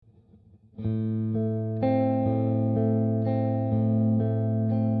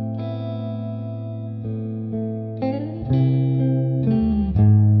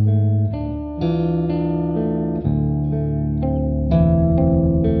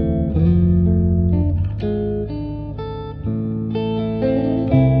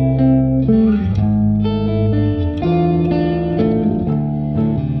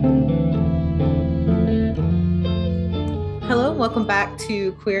Welcome back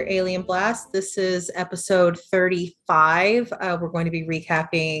to Queer Alien Blast. This is episode 35. We're going to be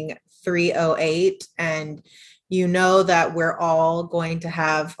recapping 308, and you know that we're all going to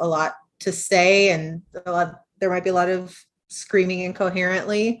have a lot to say, and there might be a lot of screaming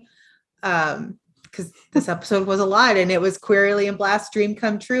incoherently, because this episode was a lot, and it was Queer Alien Blast dream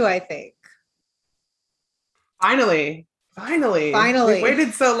come true, I think. Finally. We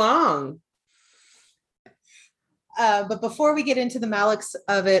waited so long. But before we get into the Maliks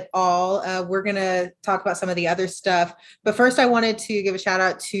of it all, we're going to talk about some of the other stuff. But first, I wanted to give a shout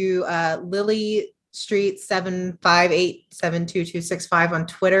out to Lily Street 758722265 on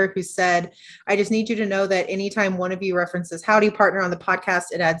Twitter, who said, "I just need you to know that anytime one of you references Howdy Partner on the podcast,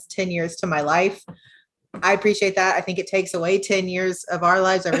 it adds 10 years to my life." I appreciate that. I think it takes away 10 years of our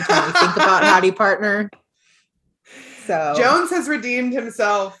lives every time we think about Howdy Partner. So Jones has redeemed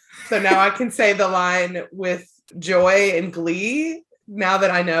himself. So now I can say the line with joy and glee now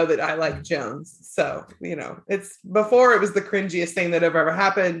that I know that I like Jones. So, it's before it was the cringiest thing that ever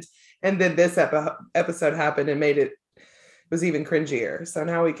happened. And then this episode happened and made it was even cringier. So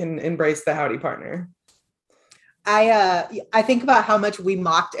now we can embrace the Howdy Partner. I think about how much we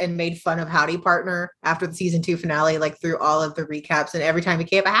mocked and made fun of Howdy Partner after the season 2 finale, like through all of the recaps. And every time we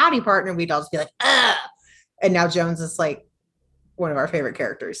came a Howdy Partner, we'd all just be like, ugh. And now Jones is like one of our favorite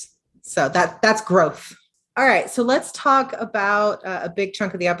characters. So that's growth. All right, so let's talk about a big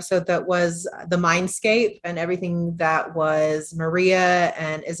chunk of the episode that was the Mindscape and everything that was Maria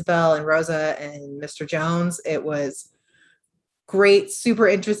and Isabel and Rosa and Mr. Jones. It was great, super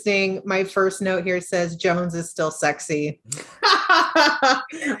interesting. My first note here says Jones is still sexy. I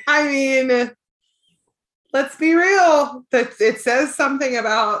mean, let's be real. It says something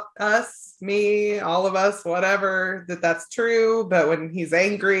about us, me, all of us, whatever, that's true. But when he's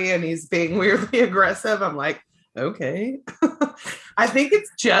angry and he's being weirdly aggressive, I'm like, okay. I think it's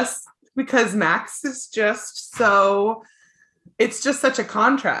just because Max is just it's just such a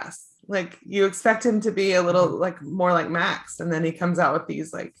contrast. Like, you expect him to be a little like more like Max, and then he comes out with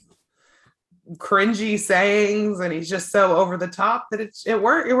these like cringy sayings, and he's just so over the top that it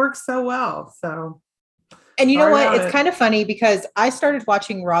works so well. So. And you know what? It's kind of funny because I started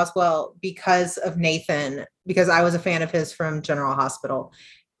watching Roswell because of Nathan, because I was a fan of his from General Hospital.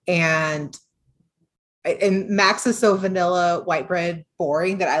 And Max is so vanilla, white bread,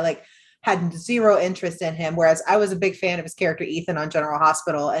 boring that I had zero interest in him. Whereas I was a big fan of his character, Ethan, on General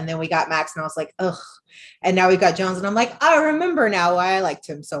Hospital. And then we got Max and I was like, ugh. And now we got Jones and I'm like, I remember now why I liked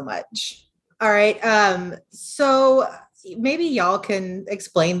him so much. All right. So maybe y'all can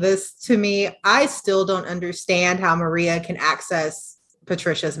explain this to me. I still don't understand how Maria can access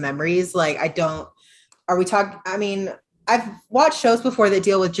Patricia's memories. I've watched shows before that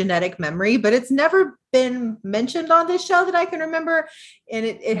deal with genetic memory, but it's never been mentioned on this show that I can remember. And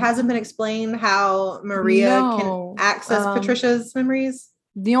it hasn't been explained how Maria can access Patricia's memories.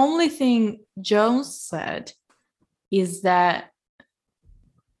 The only thing Jones said is that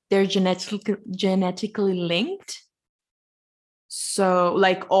they're genetically linked. So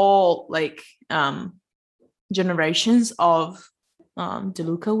all generations of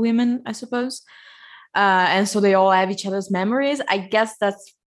DeLuca women, I suppose. And so they all have each other's memories. I guess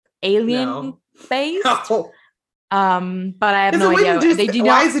that's alien based. No. But I have no idea.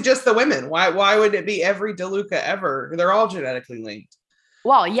 Why is it just the women? Why would it be every DeLuca ever? They're all genetically linked.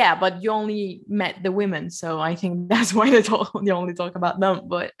 Well, yeah, but you only met the women, so I think that's why they only talk about them.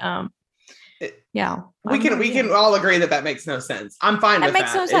 But yeah, we can all agree that makes no sense. I'm fine with that. It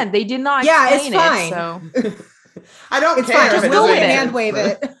makes no sense. They did not explain it's fine. So I don't care. Just go with it. Hand wave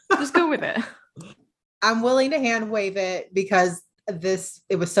it. Just go with it. I'm willing to hand wave it because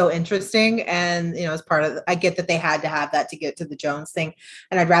it was so interesting, and as part of I get that they had to have that to get to the Jones thing,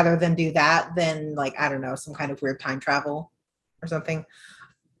 and I'd rather them do that than I don't know, some kind of weird time travel or something.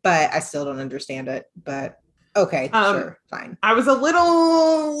 But I still don't understand it. But okay, sure, fine. I was a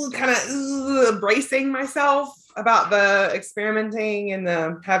little kind of bracing myself about the experimenting and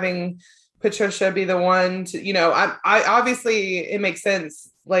the having Patricia be the one to, I obviously it makes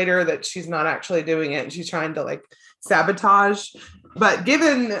sense later that she's not actually doing it and she's trying to sabotage. But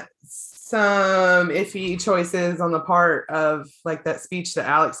given some iffy choices on the part of like that speech that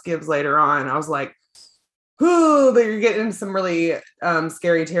Alex gives later on. I was like, "Ooh, but you're getting into some really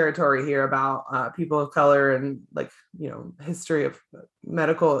scary territory here about people of color and like, you know, history of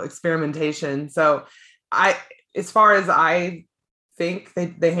medical experimentation." So as far as I think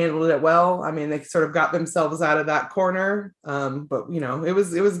they handled it well. I mean, they sort of got themselves out of that corner. But you know, it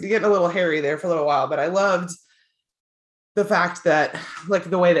was getting a little hairy there for a little while, but I loved the fact that like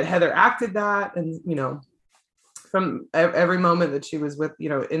the way that Heather acted that, and you know, from every moment that she was with, you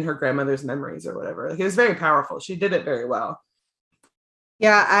know, in her grandmother's memories or whatever, like it was very powerful. She did it very well.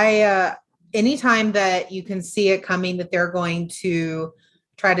 Yeah, I anytime that you can see it coming that they're going to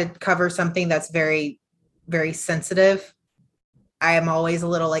try to cover something that's very, very sensitive, I am always a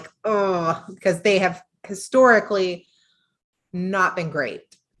little like, oh, because they have historically not been great.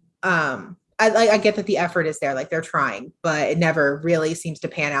 I get that the effort is there, like they're trying, but it never really seems to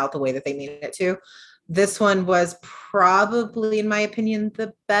pan out the way that they need it to. This one was probably, in my opinion,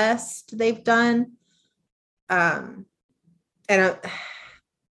 the best they've done. And I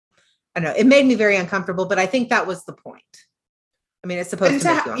don't know, it made me very uncomfortable, but I think that was the point. I mean, it's supposed to make you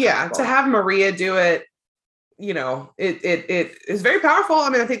uncomfortable. Yeah, to have Maria do it, you know, it is very powerful. I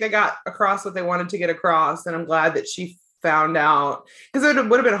mean, I think they got across what they wanted to get across, and I'm glad that she found out, because it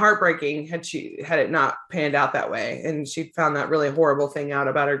would have been heartbreaking had it not panned out that way, and she found that really horrible thing out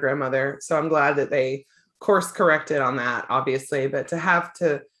about her grandmother. So I'm glad that they course corrected on that, obviously, but to have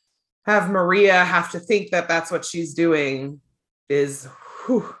Maria have to think that that's what she's doing is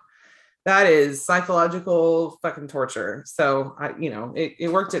that is psychological fucking torture. So you know,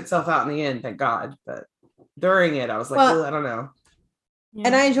 it worked itself out in the end, thank God. But during it, I was like, well, I don't know. Yeah.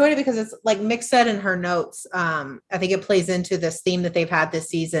 And I enjoyed it because it's like Mick said in her notes. I think it plays into this theme that they've had this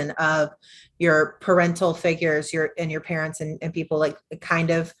season of your parental figures, your parents and people, like kind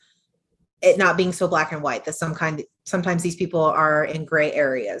of it not being so black and white, that sometimes these people are in gray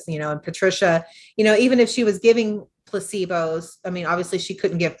areas, you know. And Patricia, you know, even if she was giving placebos, I mean, obviously she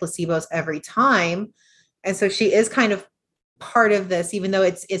couldn't give placebos every time. And so she is kind of part of this, even though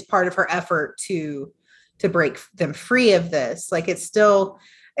it's part of her effort to break them free of this. Like it's still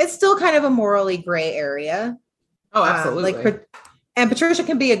kind of a morally gray area. Oh, absolutely. And Patricia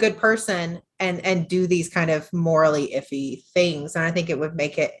can be a good person and do these kind of morally iffy things. And I think it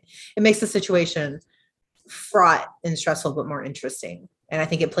makes the situation fraught and stressful, but more interesting. And I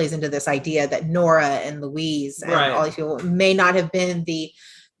think it plays into this idea that Nora and Louise and all these people may not have been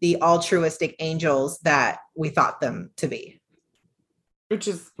the altruistic angels that we thought them to be. Which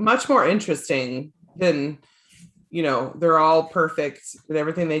is much more interesting than, you know, they're all perfect and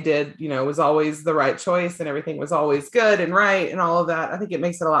everything they did, you know, was always the right choice and everything was always good and right and all of that. I think it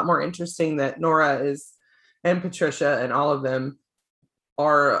makes it a lot more interesting that Nora and Patricia and all of them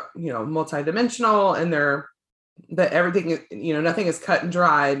are, you know, multidimensional, and that everything, you know, nothing is cut and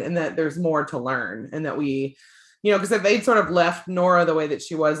dried, and that there's more to learn, and that we, you know, because if they'd sort of left Nora the way that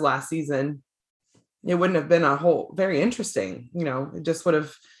she was last season, it wouldn't have been a whole very interesting, you know, it just would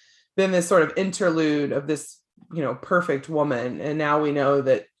have been this sort of interlude of this, you know, perfect woman. And now we know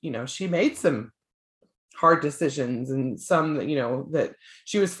that, you know, she made some hard decisions, and some, you know, that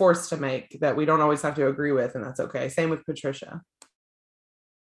she was forced to make that we don't always have to agree with, and that's okay. Same with Patricia.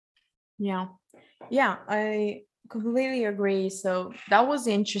 Yeah, I completely agree. So that was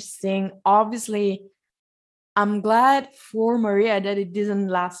interesting. Obviously, I'm glad for Maria that it didn't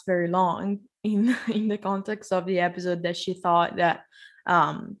last very long in the context of the episode, that she thought that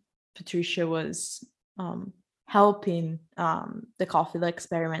Patricia was helping the Coffee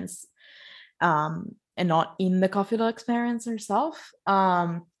experiments and not in the Coffee experiments herself.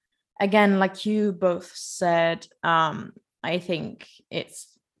 Again, like you both said, I think it's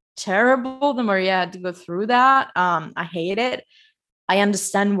terrible that Maria had to go through that. I hate it. I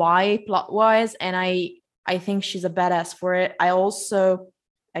understand why plot-wise, and I think she's a badass for it. I also,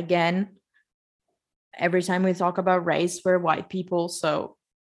 again, every time we talk about race, we're white people, so,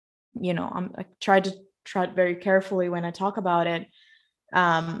 you know, I try to tread very carefully when I talk about it.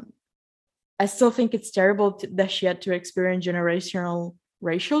 I still think it's terrible that she had to experience generational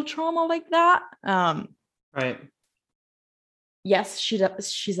racial trauma like that. Right. Yes, she's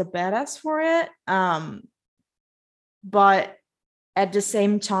a badass for it. But at the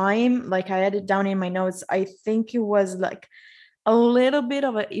same time, like I had it down in my notes, I think it was like a little bit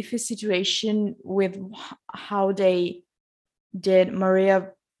of an iffy situation with how they did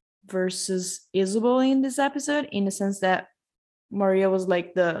Maria versus Isabel in this episode, in the sense that Maria was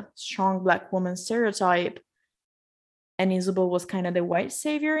like the strong Black woman stereotype, and Isabel was kind of the white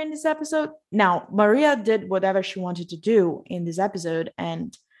savior in this episode. Now, Maria did whatever she wanted to do in this episode,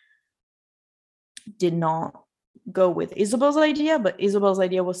 and did not go with Isabel's idea, but Isabel's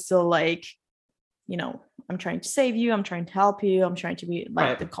idea was still like, I'm trying to save you, I'm trying to help you, I'm trying to be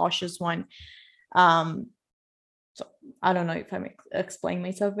like the cautious one. So I don't know if I'm explaining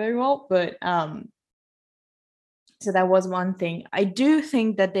myself very well, but so that was one thing. I do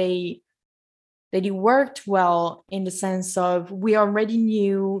think that it worked well in the sense of we already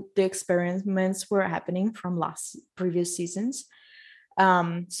knew the experiments were happening from previous seasons.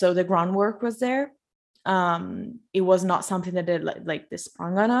 So the groundwork was there. It was not something that they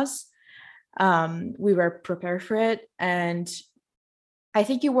sprung on us. We were prepared for it. And I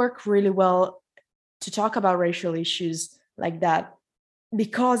think it worked really well to talk about racial issues like that,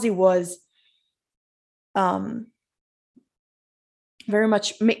 because it was very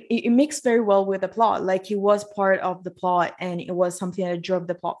much, it mixed very well with the plot. Like, it was part of the plot and it was something that drove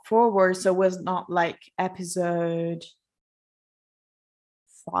the plot forward. So it was not like episode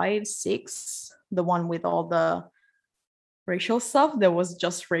 5, 6, the one with all the racial stuff. There was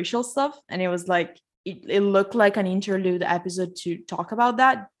just racial stuff, and it was like it looked like an interlude episode to talk about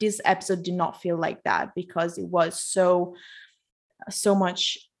that. This episode did not feel like that, because it was so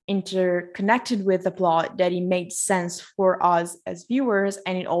much interconnected with the plot that it made sense for us as viewers,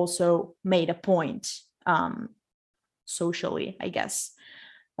 and it also made a point socially, I guess.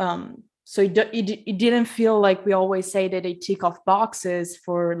 So it didn't feel like we always say that they tick off boxes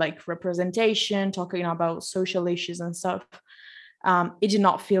for like representation, talking about social issues and stuff. It did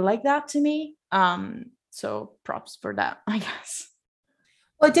not feel like that to me. So props for that, I guess.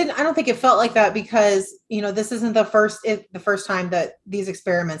 Well, it didn't. I don't think it felt like that, because this isn't the first time that these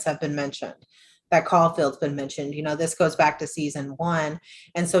experiments have been mentioned, that Caulfield's been mentioned. This goes back to season 1,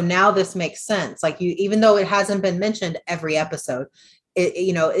 and so now this makes sense. Like, even though it hasn't been mentioned every episode,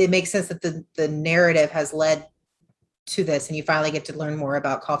 it makes sense that the narrative has led to this, and you finally get to learn more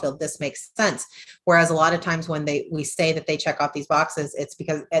about Caulfield. This makes sense. Whereas a lot of times when we say that they check off these boxes, it's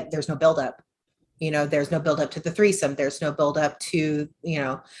because there's no buildup. There's no buildup to the threesome. There's no buildup to,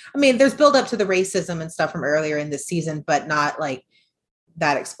 there's buildup to the racism and stuff from earlier in this season, but not like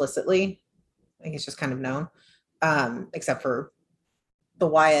that explicitly. I think it's just kind of known, except for the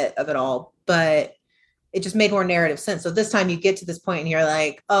Wyatt of it all. But it just made more narrative sense. So this time you get to this point and you're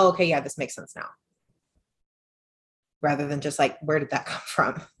like, oh, okay, yeah, this makes sense now. Rather than just like, where did that come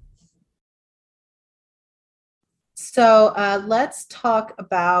from? So let's talk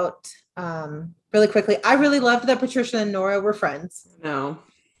about, really quickly, I really loved that Patricia and Nora were friends. No.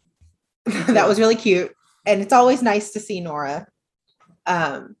 That was really cute. And it's always nice to see Nora.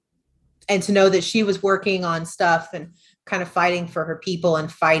 And to know that she was working on stuff and kind of fighting for her people and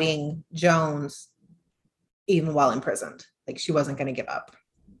fighting Jones even while imprisoned. Like, she wasn't going to give up.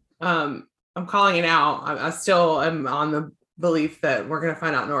 I'm calling it out. I still am on the belief that we're going to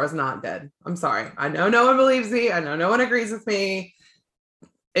find out Nora's not dead. I'm sorry. I know no one believes me. I know no one agrees with me.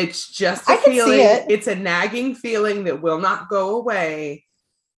 It's just a feeling. It's a nagging feeling that will not go away,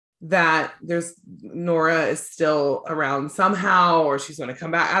 that Nora is still around somehow, or she's going to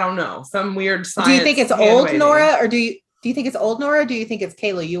come back. I don't know. Some weird science. Do you think it's old Nora, or do you think it's old Nora, or do you think it's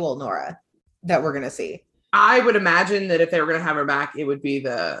Kayla Ewell Nora that we're going to see? I would imagine that if they were going to have her back, it would be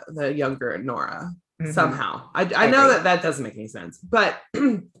the younger Nora somehow. I know that doesn't make any sense, but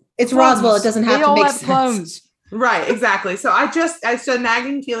it's Roswell. It doesn't have to make sense. Clones. Right, exactly. So it's a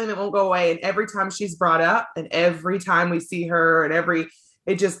nagging feeling that won't go away. And every time she's brought up, and every time we see her, and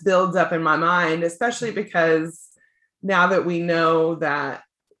it just builds up in my mind, especially because now that we know that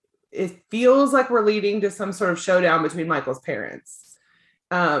it feels like we're leading to some sort of showdown between Michael's parents.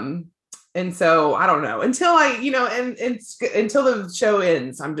 And so I don't know, until until the show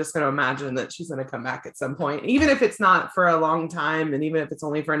ends, I'm just going to imagine that she's going to come back at some point, even if it's not for a long time. And even if it's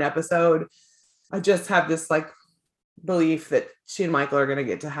only for an episode, I just have this like belief that she and Michael are going to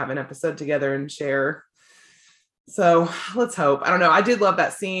get to have an episode together and share. So let's hope. I don't know. I did love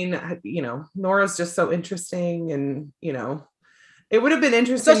that scene. Nora's just so interesting, and it would have been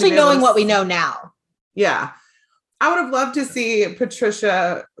interesting, especially knowing what we know now. Yeah. I would have loved to see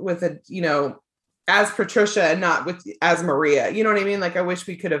Patricia with as Patricia and not as Maria. You know what I mean? Like, I wish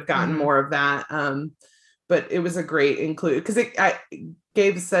we could have gotten more of that. But it was a great include, because it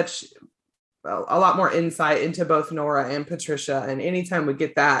gave such a lot more insight into both Nora and Patricia. And anytime we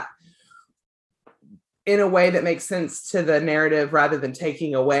get that in a way that makes sense to the narrative, rather than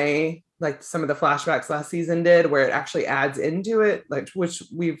taking away, like some of the flashbacks last season did, where it actually adds into it, like, which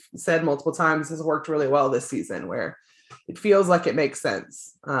we've said multiple times has worked really well this season, where it feels like it makes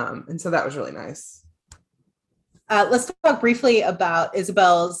sense. And so that was really nice. Let's talk briefly about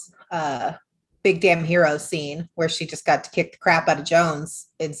Isabel's big damn hero scene where she just got to kick the crap out of Jones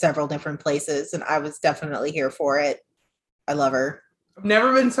in several different places. And I was definitely here for it. I love her. I've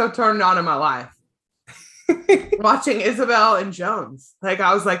never been so turned on in my life. Watching Isabel and Jones. Like,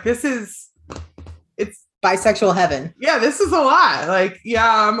 I was like, it's bisexual heaven. Yeah, this is a lot. Like,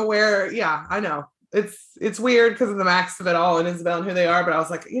 yeah, I'm aware. Yeah, I know. It's weird because of the max of it all and Isabel and who they are. But I was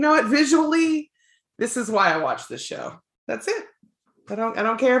like, you know what? Visually, this is why I watch this show. That's it. I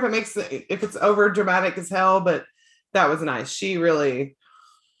don't care if it's over dramatic as hell, but that was nice. They really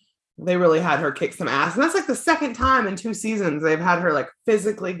had her kick some ass. And that's like the second time in 2 seasons they've had her like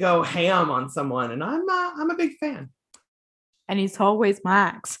physically go ham on someone. And I'm a big fan. And he's always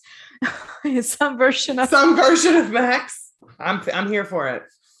Max. some version of Max. I'm here for it.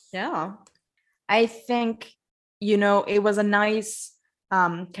 Yeah. I think, it was a nice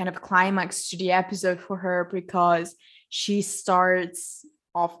kind of climax to the episode for her, because she starts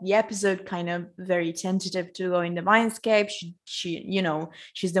off the episode kind of very tentative to go in the mindscape.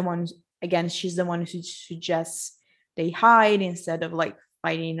 She's the one who suggests they hide instead of like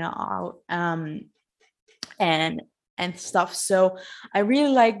fighting out and stuff. So I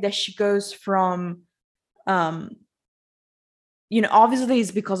really like that she goes from obviously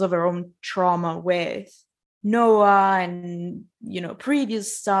it's because of her own trauma with Noah and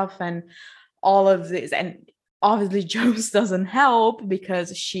previous stuff and all of this, and obviously Jones doesn't help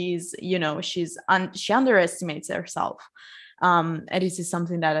because she underestimates herself, and this is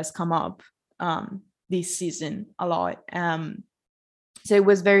something that has come up this season a lot. So it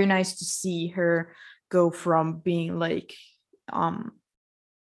was very nice to see her go from being like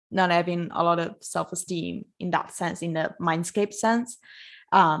not having a lot of self-esteem in that sense, in the mindscape sense,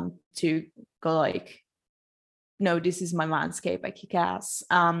 to go like, no, this is my landscape, I kick ass.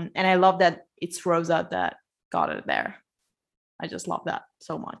 And I love that it's Rosa that got it there. I just love that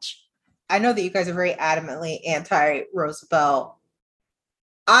so much. I know that you guys are very adamantly anti-Rosabelle.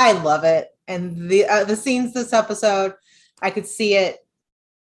 I love it. And the scenes this episode, I could see it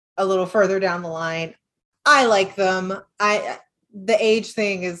a little further down the line. I like them. The age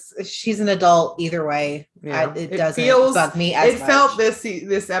thing is, she's an adult either way. Yeah. It doesn't bug me as much. It felt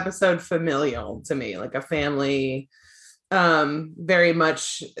this episode familial to me, like a family, very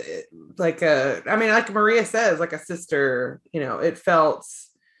much like like Maria says, like a sister. It felt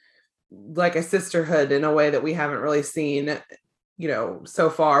like a sisterhood in a way that we haven't really seen so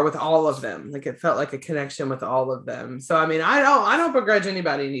far with all of them. Like, it felt like a connection with all of them. So I don't begrudge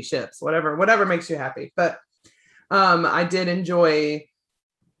anybody any ships, whatever makes you happy. But I do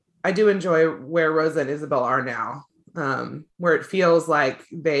enjoy where Rosa and Isabel are now, where it feels like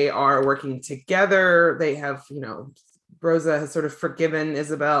they are working together. They have, Rosa has sort of forgiven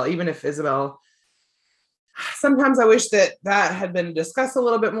Isabel, even if Isabel, sometimes I wish that had been discussed a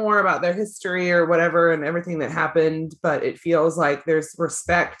little bit more about their history or whatever and everything that happened. But it feels like there's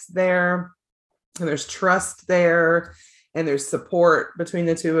respect there and there's trust there. And there's support between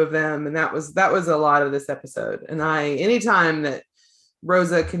the two of them. And that was a lot of this episode. And anytime that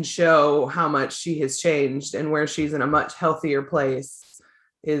Rosa can show how much she has changed and where she's in a much healthier place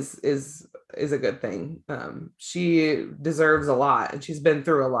is a good thing. She deserves a lot and she's been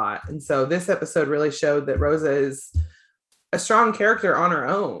through a lot. And so this episode really showed that Rosa is a strong character on her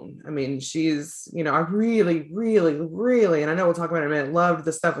own. I mean, she's, I really, really, really, and I know we'll talk about it in a minute, loved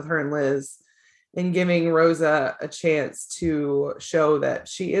the stuff with her and Liz, and giving Rosa a chance to show that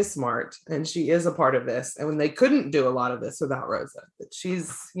she is smart and she is a part of this. And when they couldn't do a lot of this without Rosa, that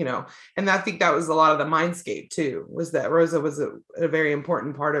she's, and I think that was a lot of the mindscape too, was that Rosa was a very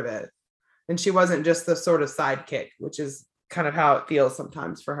important part of it. And she wasn't just the sort of sidekick, which is kind of how it feels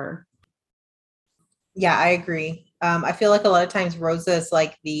sometimes for her. Yeah, I agree. I feel like a lot of times Rosa is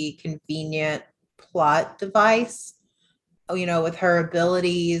like the convenient plot device, with her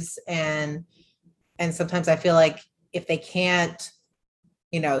abilities and sometimes I feel like if they can't,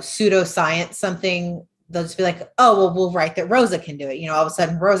 pseudoscience something, they'll just be like, oh, well, we'll write that Rosa can do it. All of a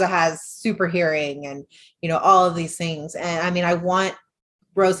sudden Rosa has super hearing and, all of these things. And I want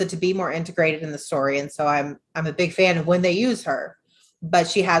Rosa to be more integrated in the story. And so I'm a big fan of when they use her, but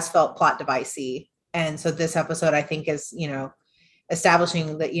she has felt plot devicey. And so this episode, I think, is,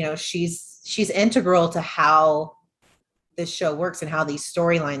 establishing that, she's integral to how this show works and how these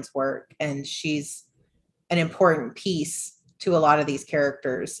storylines work. And she's an important piece to a lot of these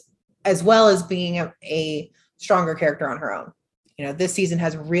characters, as well as being a stronger character on her own. This season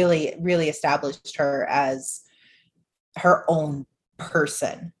has really, really established her as her own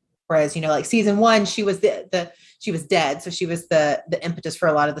person. Whereas, like season 1, she was she was dead. So she was the impetus for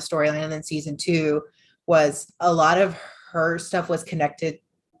a lot of the storyline. And then season 2 was a lot of her stuff was connected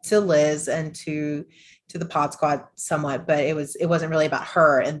Liz and to the Pod Squad somewhat, but it wasn't really about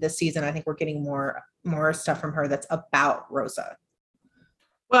her. And this season, I think we're getting more stuff from her that's about Rosa.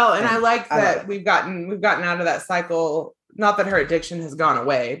 Well, and I like that we've gotten out of that cycle. Not that her addiction has gone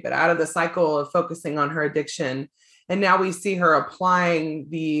away, but out of the cycle of focusing on her addiction. And now we see her applying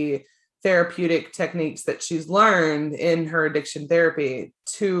the therapeutic techniques that she's learned in her addiction therapy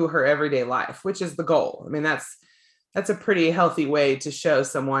to her everyday life, which is the goal. I mean, that's a pretty healthy way to show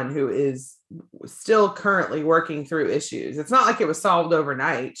someone who is still currently working through issues. It's not like it was solved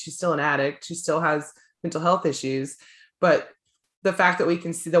overnight. She's still an addict. She still has mental health issues, but the fact that we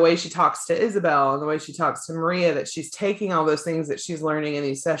can see the way she talks to Isabel and the way she talks to Maria, that she's taking all those things that she's learning in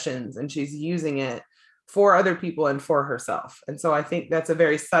these sessions and she's using it for other people and for herself. And so I think that's a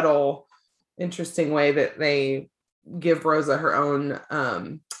very subtle, interesting way that they give Rosa her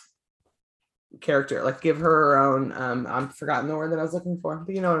own character, like give her own, I've forgotten the word that I was looking for,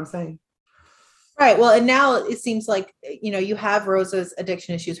 but you know what I'm saying. Right. Well, and now it seems like, you have Rosa's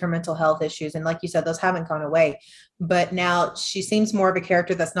addiction issues, her mental health issues. And like you said, those haven't gone away, but now she seems more of a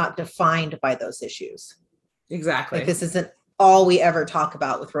character that's not defined by those issues. Exactly. Like this isn't all we ever talk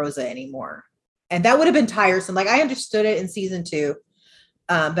about with Rosa anymore. And that would have been tiresome. Like I understood it in season 2.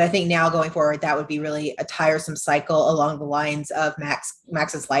 But I think now going forward, that would be really a tiresome cycle along the lines of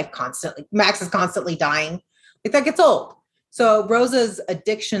Max's life Max is constantly dying. Like that gets old. So Rosa's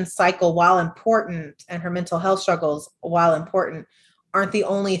addiction cycle, while important, and her mental health struggles, while important, aren't the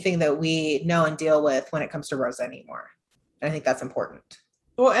only thing that we know and deal with when it comes to Rosa anymore. And I think that's important.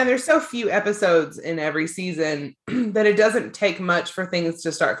 Well, and there's so few episodes in every season that it doesn't take much for things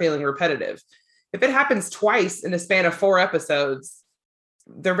to start feeling repetitive. If it happens twice in a span of 4 episodes,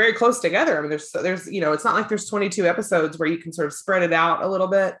 they're very close together. I mean, there's, it's not like there's 22 episodes where you can sort of spread it out a little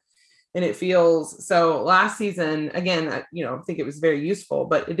bit. And it feels so. Last season, again, I think it was very useful,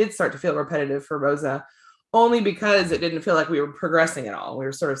 but it did start to feel repetitive for Rosa, only because it didn't feel like we were progressing at all. We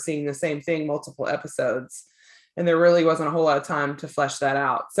were sort of seeing the same thing multiple episodes, and there really wasn't a whole lot of time to flesh that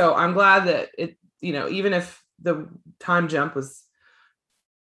out. So I'm glad that it, even if the time jump was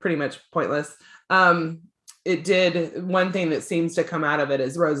pretty much pointless, it did. One thing that seems to come out of it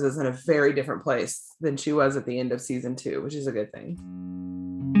is Rosa's in a very different place than she was at the end of season 2, which is a good thing.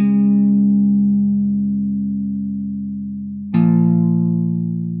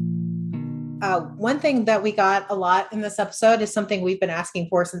 One thing that we got a lot in this episode is something we've been asking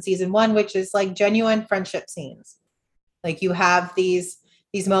for since season 1, which is like genuine friendship scenes. Like you have these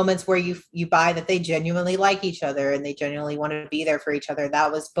moments where you buy that they genuinely like each other and they genuinely want to be there for each other.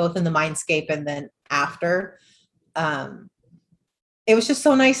 That was both in the Mindscape and then after. It was just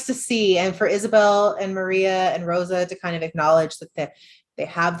so nice to see, and for Isabel and Maria and Rosa to kind of acknowledge that they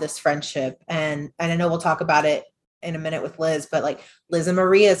have this friendship. And I know we'll talk about it in a minute with Liz, but like Liz and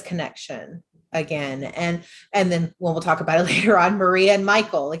Maria's connection again, and then when we'll talk about it later on, Maria and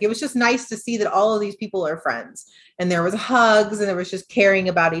Michael. Like it was just nice to see that all of these people are friends, and there was hugs and there was just caring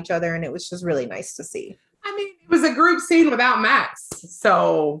about each other, and it was just really nice to see. I mean, it was a group scene without Max,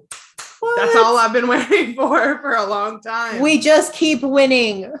 so that's all I've been waiting for a long time. We just keep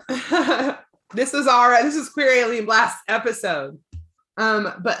winning. This is Queer Alien Blast episode.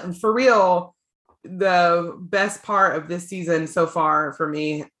 But for real, the best part of this season so far for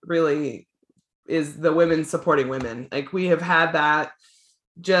me really is the women supporting women. Like we have had that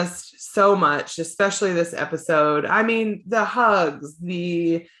just so much, especially this episode. I mean, the hugs,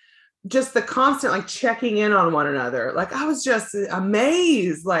 the constant like checking in on one another. Like I was just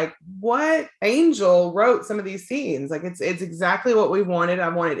amazed, like what Angel wrote some of these scenes. Like it's exactly what we wanted. I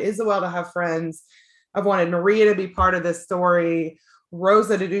wanted Isabel to have friends. I've wanted Maria to be part of this story,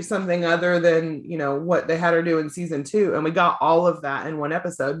 Rosa to do something other than, what they had her do in season 2. And we got all of that in one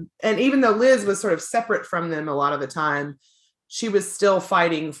episode. And even though Liz was sort of separate from them a lot of the time, she was still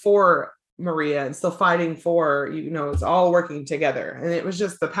fighting for Maria and still fighting for, it's all working together. And it was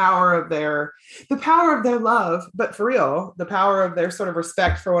just the power of their love, but for real, the power of their sort of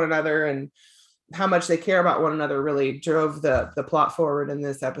respect for one another and how much they care about one another really drove the plot forward in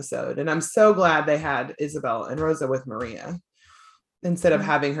this episode. And I'm so glad they had Isabel and Rosa with Maria instead of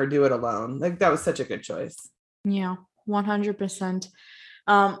having her do it alone. Like that was such a good choice. Yeah, 100%.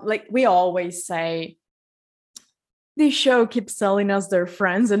 Like we always say, this show keeps telling us they're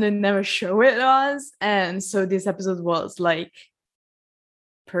friends and they never show it to us. And so this episode was like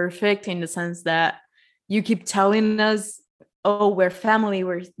perfect in the sense that you keep telling us, oh, we're family.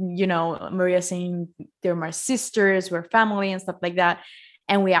 We're, Maria saying they're my sisters, we're family and stuff like that.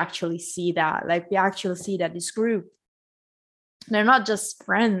 And we actually see that. Like we actually see that this group, they're not just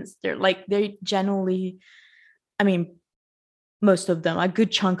friends. They're genuinely, most of them, a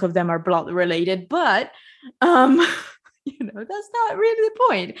good chunk of them are blood related, but that's not really the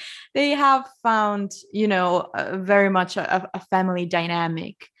point. They have found, very much a family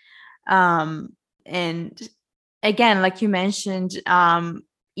dynamic. And again, like you mentioned,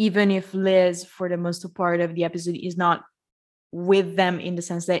 even if Liz, for the most part of the episode, is not with them in the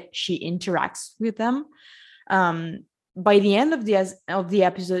sense that she interacts with them, by the end of the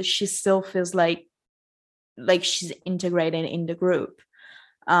episode, she still feels like she's integrated in the group.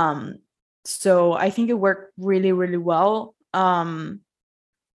 So I think it worked really, really well.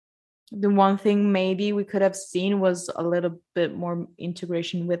 The one thing maybe we could have seen was a little bit more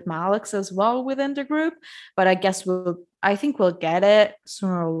integration with Malex as well within the group, but I think we'll get it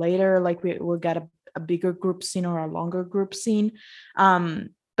sooner or later. Like we'll get a bigger group scene or a longer group scene.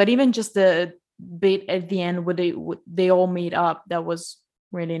 But even just the bit at the end where they all meet up, that was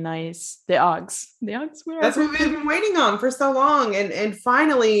really nice. The Uggs. That's what we've been waiting on for so long, and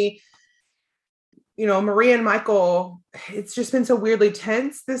finally, Maria and Michael, it's just been so weirdly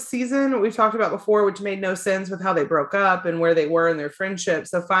tense this season. We've talked about before, which made no sense with how they broke up and where they were in their friendship.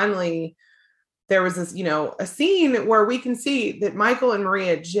 So finally, there was this, a scene where we can see that Michael and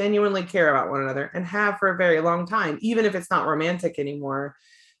Maria genuinely care about one another and have for a very long time, even if it's not romantic anymore.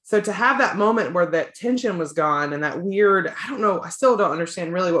 So to have that moment where that tension was gone and that weird, I don't know, I still don't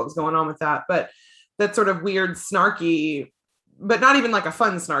understand really what was going on with that, but that sort of weird snarky, but not even like a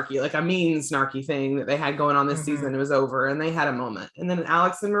fun snarky, like a mean snarky thing that they had going on this season, it was over and they had a moment. And then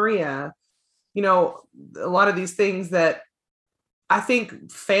Alex and Maria, a lot of these things that I think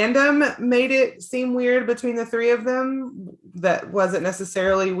fandom made it seem weird between the three of them that wasn't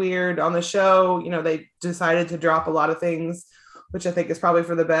necessarily weird on the show. They decided to drop a lot of things, which I think is probably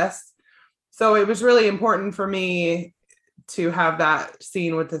for the best. So it was really important for me to have that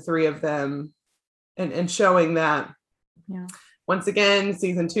scene with the three of them and showing that. Yeah. Once again,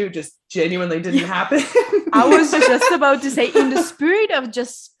 season 2 just genuinely didn't happen. I was just about to say, in the spirit of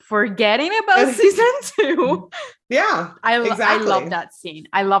just forgetting about season 2. Yeah, exactly. I love that scene.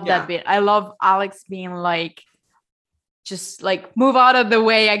 I love that bit. I love Alex being like, just like, move out of the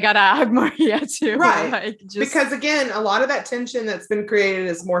way. I gotta hug Maria too. Right. Because again, a lot of that tension that's been created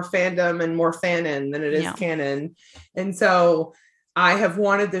is more fandom and more fanon than it is canon. And so I have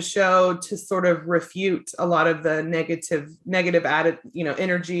wanted the show to sort of refute a lot of the negative added,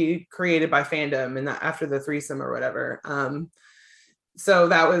 energy created by fandom and after the threesome or whatever. So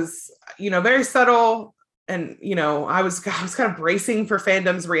that was, very subtle. And, I was kind of bracing for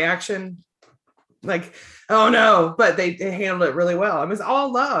fandom's reaction. Like, oh no, but they handled it really well. It was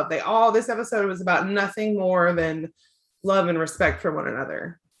all love. This episode was about nothing more than love and respect for one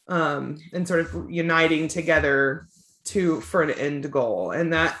another. And sort of uniting together for an end goal,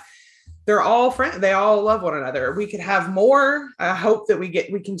 and that they're all friends. They all love one another. We could have more. I hope that we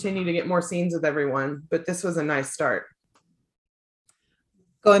continue to get more scenes with everyone, but this was a nice start.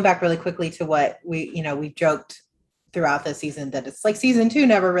 Going back really quickly to what we joked throughout the season that it's like season 2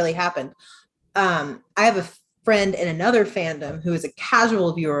 never really happened. I have a friend in another fandom who is a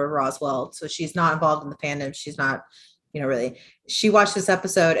casual viewer of Roswell, so she's not involved in the fandom. She's not, really. She watched this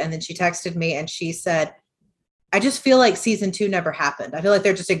episode and then she texted me and she said, I just feel like season 2 never happened. I feel like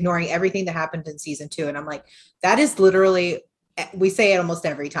they're just ignoring everything that happened in season 2. And I'm like, that is literally, we say it almost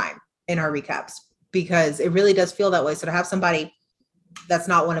every time in our recaps, because it really does feel that way. So to have somebody that's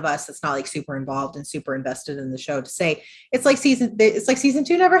not one of us, that's not like super involved and super invested in the show, to say it's like season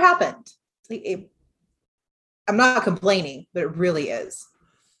 2 never happened. I'm not complaining, but it really is.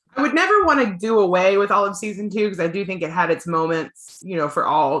 I would never want to do away with all of season 2 because I do think it had its moments, for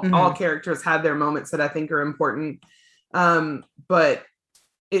all characters had their moments that I think are important. But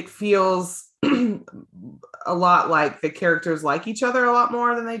it feels a lot like the characters like each other a lot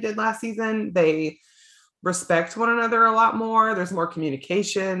more than they did last season. They respect one another a lot more. There's more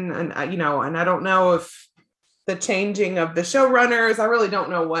communication, and and I don't know if the changing of the showrunners, I really don't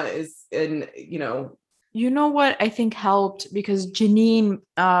know what is in, You know what I think helped, because Janine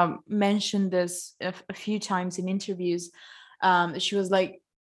mentioned this a few times in interviews. She was like,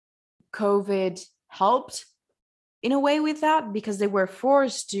 COVID helped in a way with that, because they were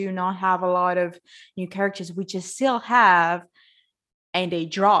forced to not have a lot of new characters, which they still have, and they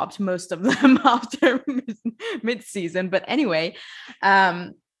dropped most of them after mid-season. But anyway,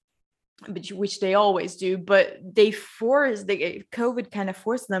 which they always do, but COVID kind of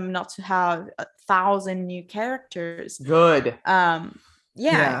forced them not to have 1,000 new characters. Good.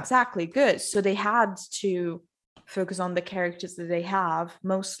 Yeah, exactly. Good. So they had to focus on the characters that they have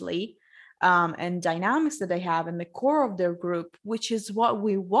mostly. and dynamics that they have and the core of their group, which is what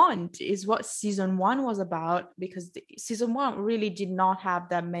we want, is what season 1 was about, because season 1 really did not have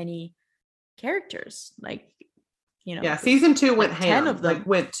that many characters, like, yeah, season 2 went like ham, 10 of them. like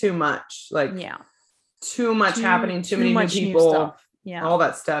went too much, like yeah, too much happening, too many new much people, stuff. Yeah, all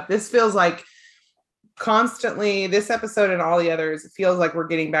that stuff. This feels like constantly, this episode and all the others, it feels like we're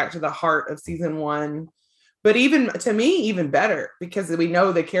getting back to the heart of season 1. But even to me, even better, because we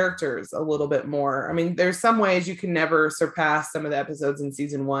know the characters a little bit more. I mean, there's some ways you can never surpass some of the episodes in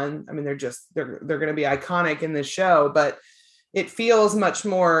season 1. I mean, they're going to be iconic in this show, but it feels much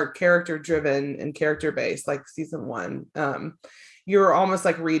more character driven and character based, like season 1. You're almost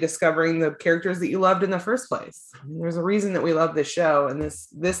like rediscovering the characters that you loved in the first place. I mean, there's a reason that we love this show, and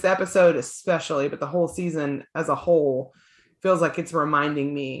this episode especially, but the whole season as a whole feels like it's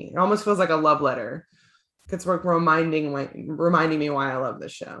reminding me. It almost feels like a love letter. It's reminding me why I love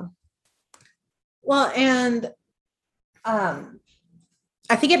this show. Well, and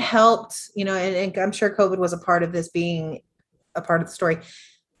I think it helped, and I'm sure COVID was a part of this being a part of the story.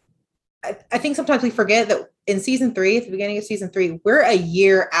 I think sometimes we forget that in season 3, at the beginning of season 3, we're a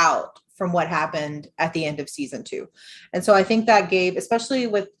year out from what happened at the end of season 2. And so I think that gave, especially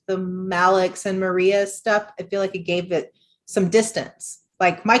with the Malex and Maria stuff, I feel like it gave it some distance.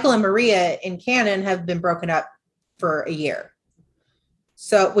 Like Michael and Maria in canon have been broken up for a year.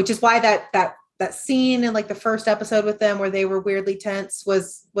 So, which is why that scene in like the first episode with them where they were weirdly tense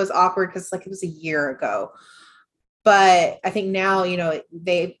was awkward, because like it was a year ago. But I think now,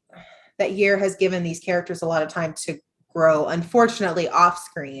 that year has given these characters a lot of time to grow, unfortunately off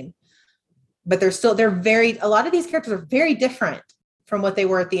screen. But a lot of these characters are very different from what they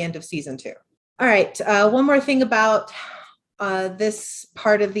were at the end of season 2. All right. One more thing about this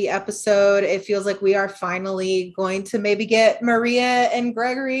part of the episode. It feels like we are finally going to maybe get Maria and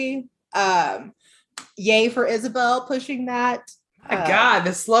Gregory. Yay for Isabel pushing that. My God,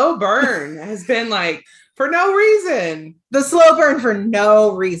 the slow burn has been like for no reason. The slow burn for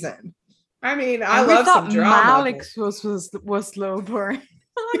no reason. I mean, I love some drama. Malex was slow burn.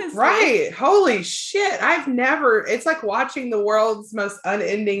 Honestly. Right. Holy shit. It's like watching the world's most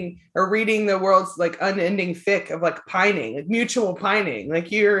unending, or reading the world's like unending fic of like pining, like mutual pining.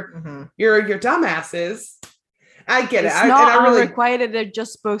 Like you're dumbasses. I get it's it. Not I really unrequited, they're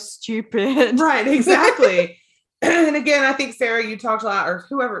just both stupid. Right, exactly. And again, I think Sarah, you talked a lot,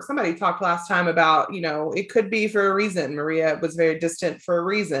 or somebody talked last time about, it could be for a reason. Maria was very distant for a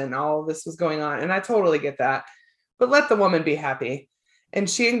reason. All this was going on. And I totally get that. But let the woman be happy. And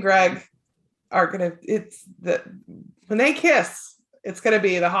she and Greg are when they kiss, it's going to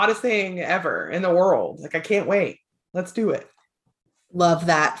be the hottest thing ever in the world. Like, I can't wait. Let's do it. Love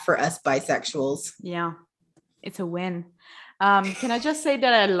that for us bisexuals. Yeah, it's a win. Can I just say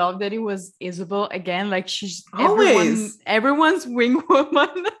that I love that it was Isabel again? Like, she's everyone's wing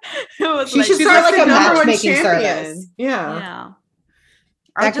woman. She should start like a matchmaking service. Yeah.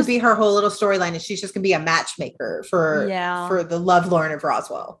 That could be her whole little storyline, and she's just gonna be a matchmaker for the lovelorn of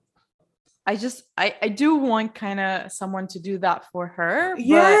Roswell. I do want kind of someone to do that for her.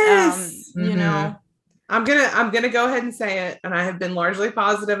 Yes. But, I'm gonna go ahead and say it, and I have been largely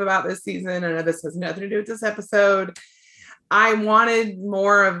positive about this season. I know this has nothing to do with this episode. I wanted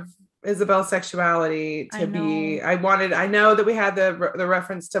more of Isabel's sexuality to be. I know that we had the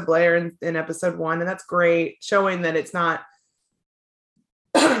reference to Blair in episode 1, and that's great, showing that it's not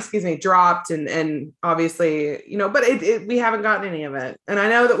dropped and obviously, but we haven't gotten any of it. And I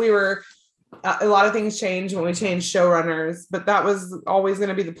know that we were a lot of things changed when we changed showrunners, but that was always going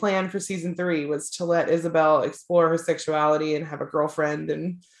to be the plan for season 3, was to let Isabel explore her sexuality and have a girlfriend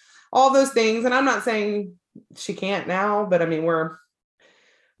and all those things. And I'm not saying she can't now, but I mean, we're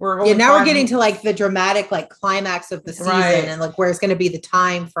now we're getting to like the dramatic like climax of the season, and like where it's going to be the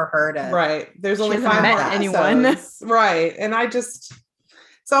time for her to there's only 5 more anyone. Right. And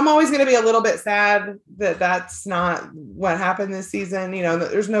so I'm always going to be a little bit sad that that's not what happened this season.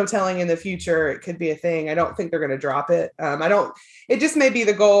 There's no telling in the future. It could be a thing. I don't think they're going to drop it. It just may be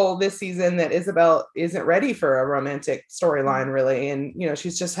the goal this season that Isabel isn't ready for a romantic storyline really. And,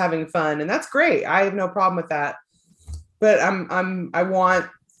 she's just having fun, and that's great. I have no problem with that, but I want,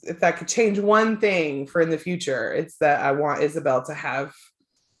 if that could change one thing for in the future, it's that I want Isabel to have,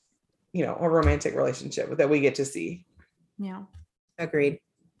 a romantic relationship that we get to see. Yeah. Agreed.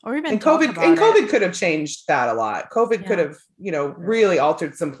 Or even COVID could have changed that a lot. COVID could have, really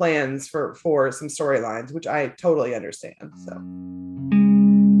altered some plans for some storylines, which I totally understand. So.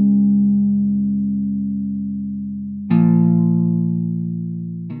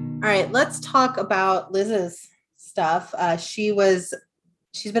 All right, let's talk about Liz's stuff. She was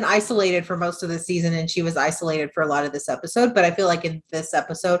she's been isolated for most of the season, and she was isolated for a lot of this episode. But I feel like in this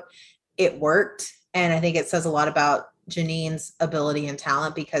episode, it worked. And I think it says a lot about Janine's ability and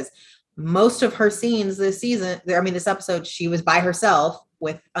talent, because most of her scenes this season, I mean, this episode, she was by herself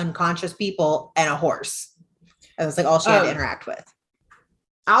with unconscious people and a horse. It was like all she had to interact with.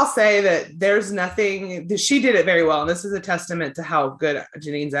 I'll say that there's nothing, she did it very well. And this is a testament to how good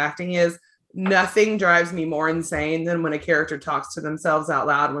Janine's acting is. Nothing drives me more insane than when a character talks to themselves out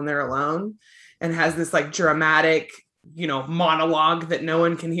loud when they're alone and has this like dramatic, you know, monologue that no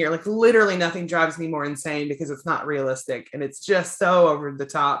one can hear. Like literally nothing drives me more insane because it's not realistic and it's just so over the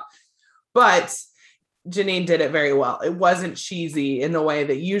top. But Janine did it very well. It wasn't cheesy in the way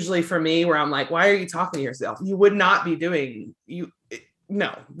that usually for me, where I'm like, why are you talking to yourself? You would not be doing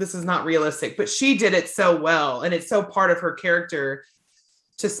no, this is not realistic, but she did it so well. And it's so part of her character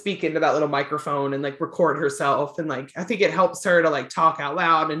to speak into that little microphone and like record herself. And like, I think it helps her to like talk out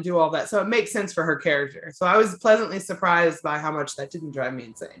loud and do all that. So it makes sense for her character. So I was pleasantly surprised by how much that didn't drive me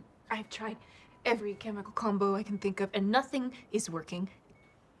insane. I've tried every chemical combo I can think of and nothing is working.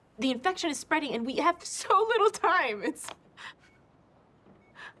 The infection is spreading and we have so little time. It's...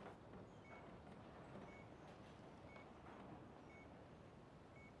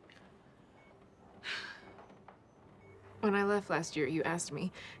 When I left last year, you asked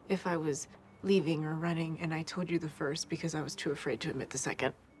me if I was leaving or running, and I told you the first because I was too afraid to admit the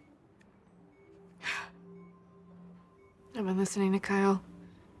second. I've been listening to Kyle,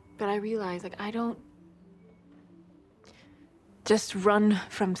 but I realize, like, I don't just run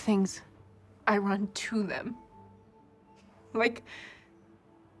from things. I run to them. Like,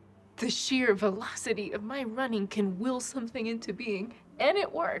 the sheer velocity of my running can will something into being, and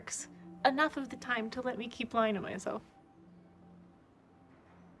it works enough of the time to let me keep lying to myself.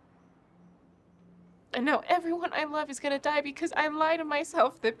 I know everyone I love is gonna die because I lie to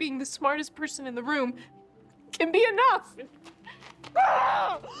myself that being the smartest person in the room can be enough.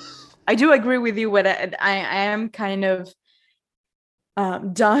 I do agree with you with it. I am kind of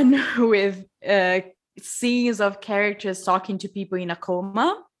done with scenes of characters talking to people in a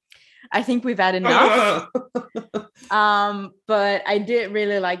coma. I think we've had enough. But I did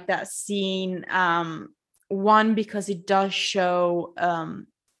really like that scene. One, because it does show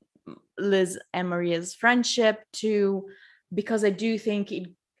Liz and Maria's friendship. Two, because I do think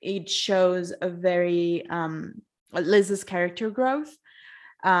it shows a very Liz's character growth.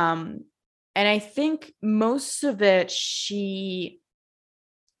 And I think most of it she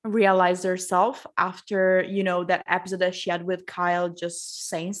realized herself after, you know, that episode that she had with Kyle just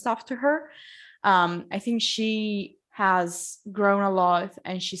saying stuff to her. I think she has grown a lot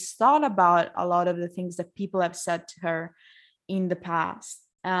and she's thought about a lot of the things that people have said to her in the past.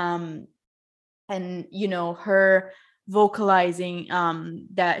 And, you know, her vocalizing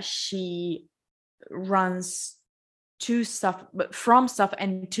that she runs to stuff, but from stuff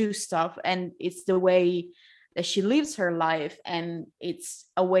and to stuff. And it's the way that she lives her life. And it's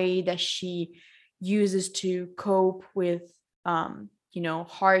a way that she uses to cope with, you know,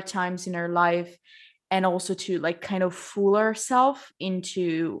 hard times in her life. And also to like kind of fool herself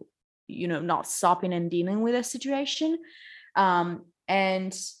into, you know, not stopping and dealing with a situation.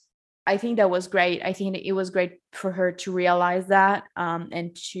 And I think that was great. I think it was great for her to realize that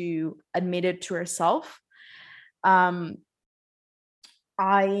and to admit it to herself. I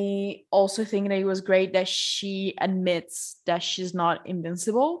also think that it was great that she admits that she's not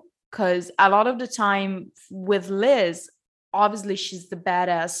invincible, because a lot of the time with Liz, obviously she's the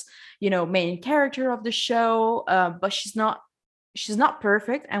badass, you know, main character of the show, but she's not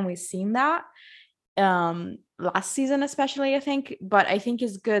perfect, and we've seen that last season especially, I think. But I think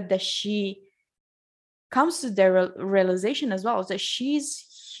it's good that she comes to the realization as well, that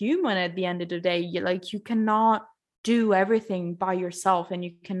she's human at the end of the day. Like, you cannot do everything by yourself and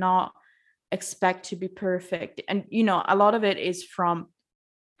you cannot expect to be perfect. And, you know, a lot of it is from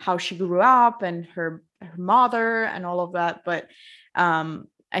how she grew up and her mother and all of that. But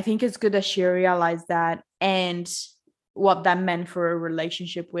I think it's good that she realized that, and what that meant for a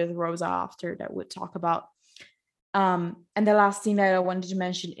relationship with Rosa after that we'll talk about. And the last thing that I wanted to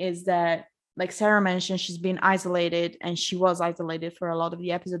mention is that, like Sarah mentioned, she's been isolated, and she was isolated for a lot of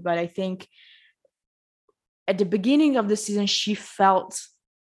the episode. But I think at the beginning of the season, she felt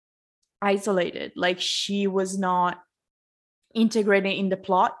isolated, like she was not integrated in the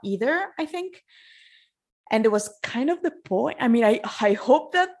plot either, I think. And it was kind of the point. I mean, I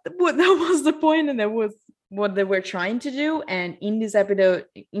hope that was the point, and that was what they were trying to do. And in this episode,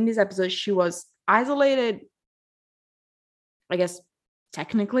 she was isolated, I guess,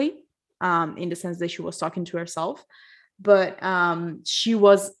 technically, in the sense that she was talking to herself. but she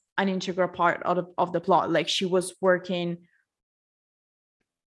was an integral part of the plot. Like she was working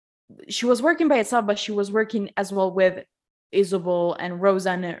by itself, but she was working as well with Isabel and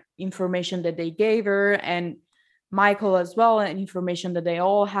Rosa and the information that they gave her, and Michael as well, and information that they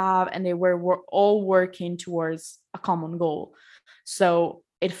all have, and they were all working towards a common goal. So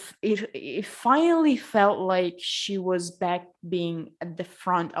it finally felt like she was back being at the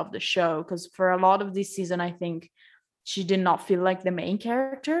front of the show, because for a lot of this season, I think she did not feel like the main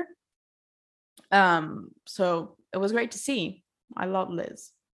character. So it was great to see. I love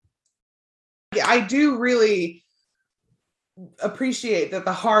Liz. Yeah, I do really appreciate that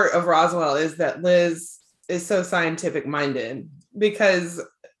the heart of Roswell is that Liz is so scientific minded, because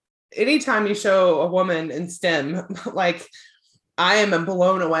anytime you show a woman in STEM, like, I am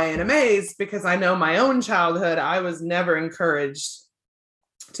blown away and amazed, because I know my own childhood, I was never encouraged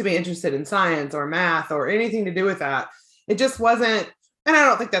to be interested in science or math or anything to do with that. It just wasn't, and I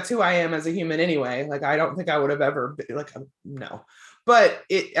don't think that's who I am as a human anyway. Like, I don't think I would have ever been, like, no. But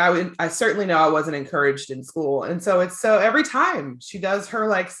I certainly know I wasn't encouraged in school. And so it's so every time she does her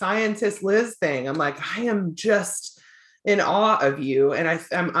like scientist Liz thing, I'm like, I am just in awe of you. And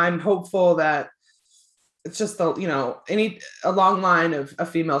I'm hopeful that it's just a long line of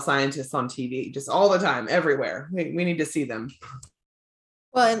female scientists on TV, just all the time, everywhere. We need to see them.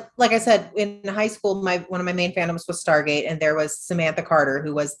 Well, and like I said, in high school, one of my main fandoms was Stargate, and there was Samantha Carter,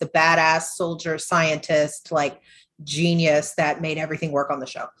 who was the badass soldier scientist, like genius that made everything work on the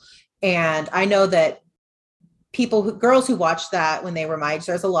show. And I know that girls who watched that when they were my age,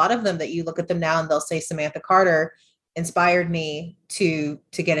 there's a lot of them that you look at them now and they'll say Samantha Carter inspired me to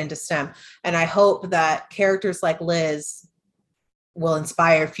get into STEM. And I hope that characters like Liz will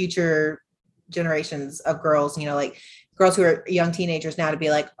inspire future generations of girls, like girls who are young teenagers now, to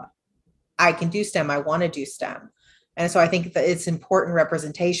be like, I can do STEM. I want to do STEM. And so I think that it's important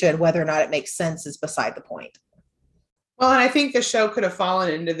representation. Whether or not it makes sense is beside the point. Well, and I think the show could have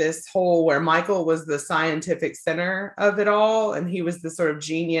fallen into this hole where Michael was the scientific center of it all, and he was the sort of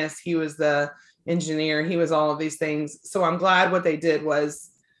genius. He was the engineer. He was all of these things. So I'm glad what they did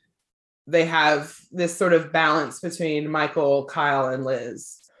was they have this sort of balance between Michael, Kyle, and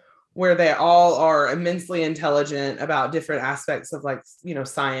Liz, where they all are immensely intelligent about different aspects of, like,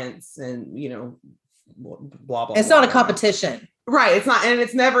 science and, blah, blah. It's not a competition. Right. It's not. And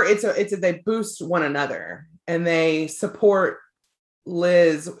it's never, they boost one another and they support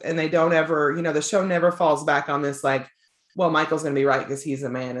Liz, and they don't ever, the show never falls back on this, like, well, Michael's going to be right because he's a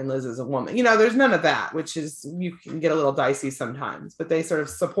man and Liz is a woman. There's none of that, which is, you can get a little dicey sometimes, but they sort of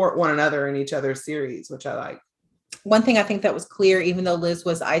support one another in each other's series, which I like. One thing I think that was clear, even though Liz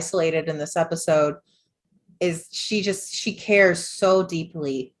was isolated in this episode, is she cares so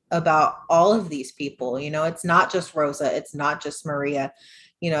deeply about all of these people. It's not just Rosa. It's not just Maria.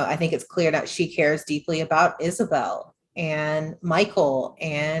 I think it's clear that she cares deeply about Isabel and Michael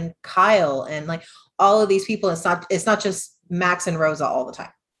and Kyle and like all of these people. It's not just Max and Rosa all the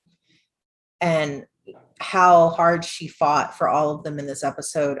time. And how hard she fought for all of them in this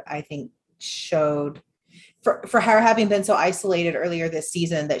episode, I think showed for her having been so isolated earlier this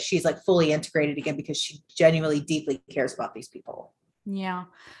season, that she's like fully integrated again because she genuinely deeply cares about these people. Yeah.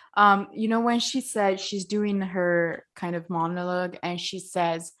 When she said she's doing her kind of monologue and she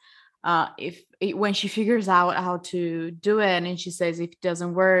says, when she figures out how to do it, and she says, if it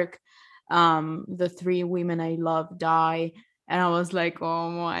doesn't work, the 3 women I love die. And I was like, oh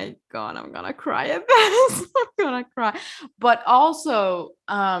my God, I'm gonna cry at this. I'm gonna cry. But also,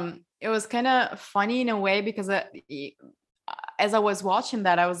 it was kind of funny in a way, because as I was watching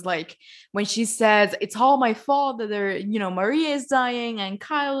that, I was like, when she says, it's all my fault that Maria is dying and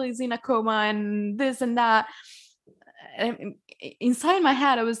Kyle is in a coma and this and that. And inside my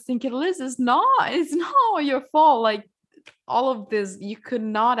head, I was thinking, Liz, it's not your fault. Like, all of this, you could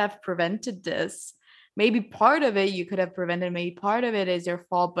not have prevented this. Maybe part of it you could have prevented, maybe part of it is your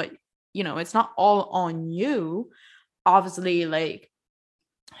fault, but it's not all on you. Obviously, like,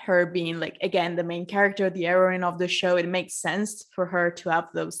 her being, like, again, the main character, the heroine of the show, it makes sense for her to have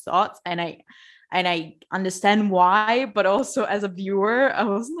those thoughts, and I understand why. But also, as a viewer, I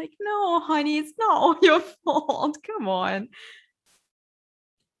was like, no, honey, it's not all your fault, come on.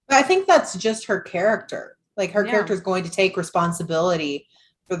 I think that's just her character. Like, her character is going to take responsibility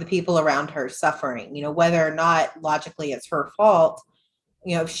for the people around her suffering, whether or not logically it's her fault.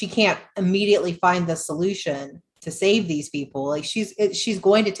 If she can't immediately find the solution to save these people, like, she's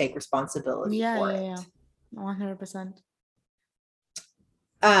going to take responsibility for it. 100%.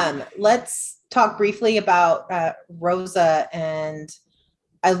 Let's talk briefly about Rosa. And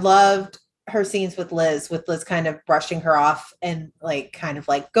I loved her scenes with Liz kind of brushing her off and like kind of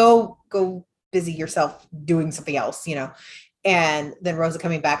like go busy yourself doing something else, you know. And then Rosa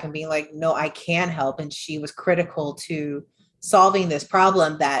coming back and being like, no, I can help. And she was critical to solving this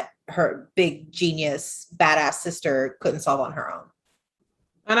problem that her big genius, badass sister couldn't solve on her own.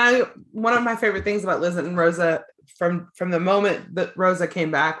 And one of my favorite things about Liz and Rosa from the moment that Rosa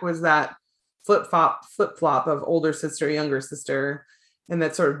came back was that flip flop of older sister, younger sister, and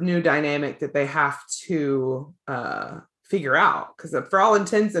that sort of new dynamic that they have to figure out. Because for all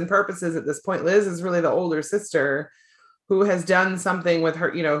intents and purposes at this point, Liz is really the older sister who has done something with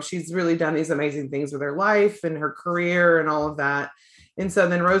her, you know, she's really done these amazing things with her life and her career and all of that. And so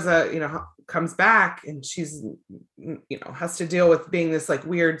then Rosa, you know, comes back and she's, you know, has to deal with being this like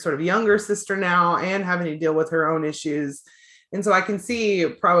weird sort of younger sister now and having to deal with her own issues. And so I can see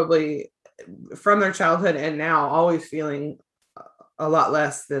probably from their childhood and now always feeling a lot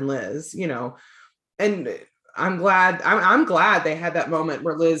less than Liz, you know. And I'm glad they had that moment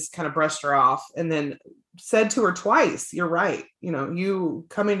where Liz kind of brushed her off and then said to her twice, you're right, you know, you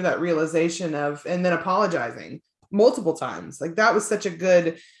coming to that realization of, and then apologizing multiple times. Like that was such a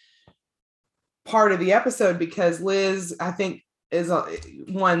good part of the episode because Liz, I think, is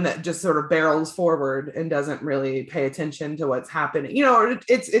one that just sort of barrels forward and doesn't really pay attention to what's happening. You know,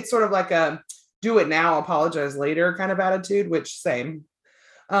 it's sort of like a do it now, apologize later kind of attitude, which same.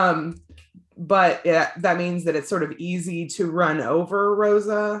 But that means that it's sort of easy to run over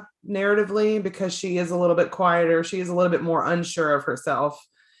Rosa narratively because she is a little bit quieter. She is a little bit more unsure of herself.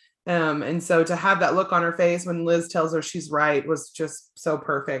 And so to have that look on her face when Liz tells her she's right was just so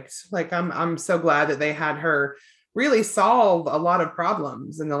perfect. Like I'm so glad that they had her really solve a lot of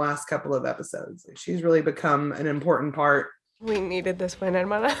problems in the last couple of episodes. She's really become an important part. We needed this win,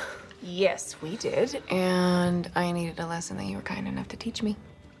 Hermana. Yes, we did. And I needed a lesson that you were kind enough to teach me.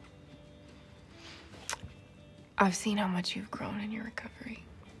 I've seen how much you've grown in your recovery.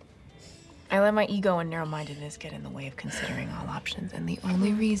 I let my ego and narrow-mindedness get in the way of considering all options, and the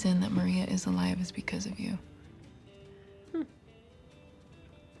only reason that Maria is alive is because of you.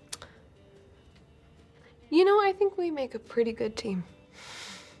 You know, I think we make a pretty good team.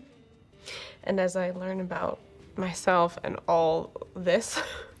 And as I learn about myself and all this,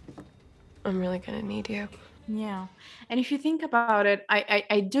 I'm really gonna need you. Yeah. And if you think about it,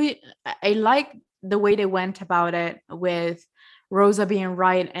 I like the way they went about it with Rosa being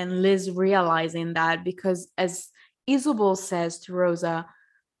right and Liz realizing that, because as Isabel says to Rosa,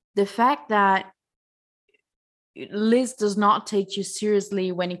 the fact that Liz does not take you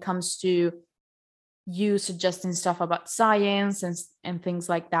seriously when it comes to you suggesting stuff about science and things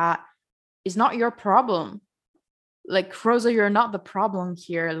like that is not your problem. Like, Rosa, you're not the problem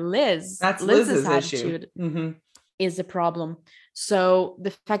here. That's Liz's attitude is the problem. So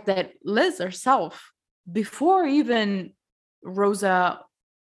the fact that Liz herself, before even Rosa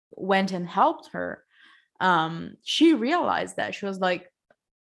went and helped her, she realized that. She was like,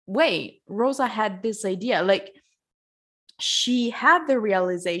 wait, Rosa had this idea. Like, she had the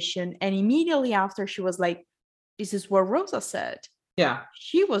realization, and immediately after she was like, this is what Rosa said. Yeah,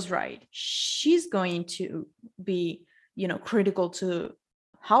 she was right. She's going to be, you know, critical to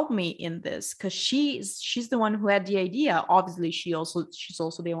help me in this, because she's the one who had the idea. Obviously she's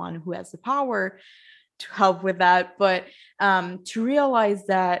also the one who has the power to help with that, but to realize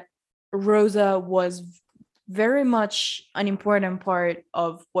that Rosa was very much an important part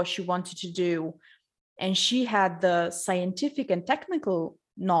of what she wanted to do, and she had the scientific and technical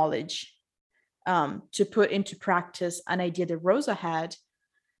knowledge to put into practice an idea that Rosa had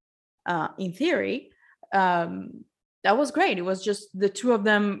in theory. That was great. It was just the two of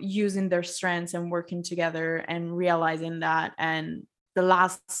them using their strengths and working together and realizing that. And the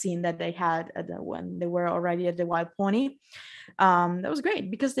last scene that they had when they were already at the Wild Pony, that was great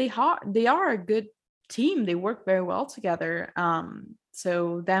because they are a good team. They work very well together.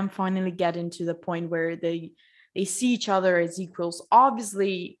 So them finally getting to the point where they see each other as equals.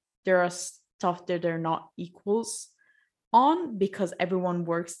 Obviously, there are stuff that they're not equals on because everyone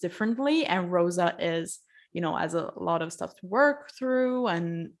works differently, and Rosa is, you know, has a lot of stuff to work through,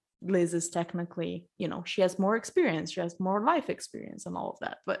 and Liz is technically, you know, she has more experience, she has more life experience and all of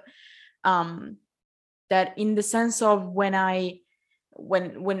that. But that in the sense of when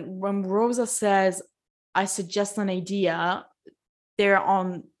Rosa says, I suggest an idea,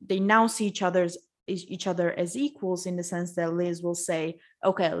 they now see each other as equals, in the sense that Liz will say,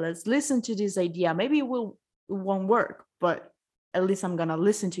 okay, let's listen to this idea. Maybe it won't work, but at least I'm gonna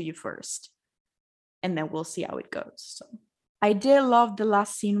listen to you first, and then we'll see how it goes. So I did love the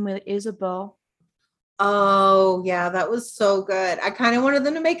last scene with Isabel. Oh yeah, that was so good. I kind of wanted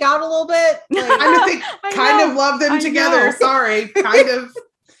them to make out a little bit. Like, kind of love them together. know. Sorry, kind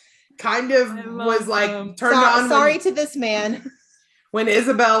of was like turned on. Sorry to this man. When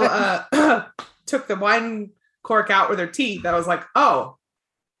Isabel took the wine cork out with her teeth, I was like, oh,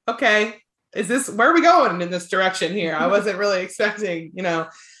 okay. Where are we going in this direction here? I wasn't really expecting,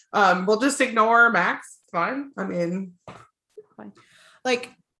 we'll just ignore Max. It's fine. I mean,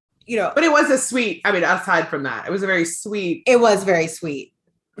 like, but it was a sweet, I mean, aside from that, it was a very sweet. It was very sweet.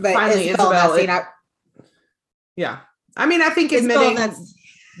 But finally, Isabel, yeah. I mean, I think admitting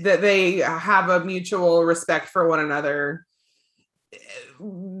that they have a mutual respect for one another.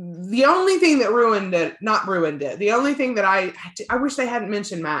 The only thing that the only thing that I wish they hadn't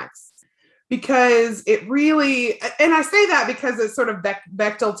mentioned Max, because it really, and I say that because it's sort of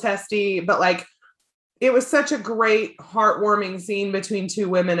Bechdel testy, but like, it was such a great heartwarming scene between two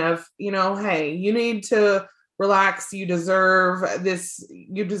women of, hey, you need to relax. You deserve this.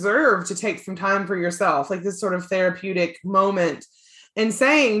 You deserve to take some time for yourself, like this sort of therapeutic moment. And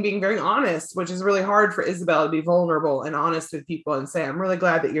being very honest, which is really hard for Isabel to be vulnerable and honest with people and say, I'm really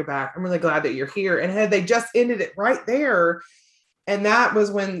glad that you're back. I'm really glad that you're here. And had they just ended it right there, and that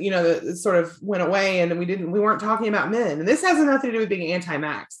was when, it sort of went away and we weren't talking about men. And this has nothing to do with being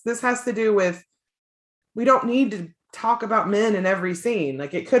anti-Max. This has to do with, we don't need to talk about men in every scene.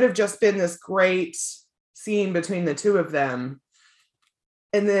 Like, it could have just been this great scene between the two of them.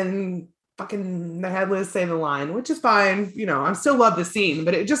 And then fucking they had Liz say the line, which is fine. I still love the scene,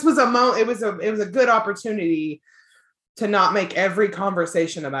 but it just was it was a good opportunity to not make every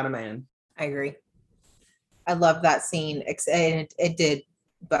conversation about a man. I agree. I love that scene. And it did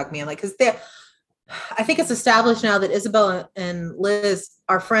bug me. I'm like, because I think it's established now that Isabel and Liz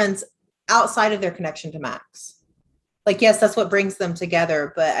are friends outside of their connection to Max. Like, yes, that's what brings them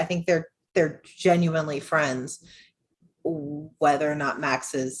together, but I think they're genuinely friends, whether or not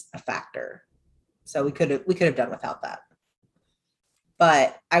Max is a factor. So we could have done without that.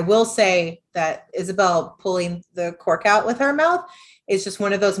 But I will say that Isabel pulling the cork out with her mouth is just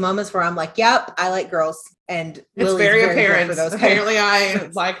one of those moments where I'm like, yep, I like girls. And it's Lily's very apparent for those. Apparently I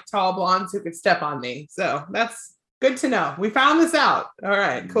like tall blondes who could step on me. So that's good to know. We found this out. All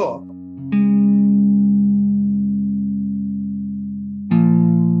right, cool.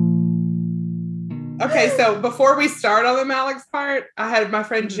 Okay, so before we start on the Malex part, I had my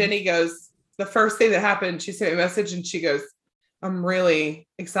friend Jenny goes, the first thing that happened, she sent me a message and she goes, I'm really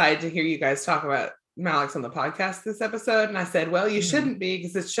excited to hear you guys talk about Malex on the podcast this episode. And I said, well, you shouldn't be,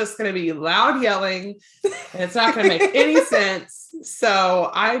 because it's just going to be loud yelling and it's not going to make any sense. So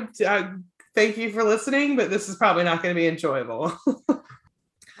I thank you for listening, but this is probably not going to be enjoyable. All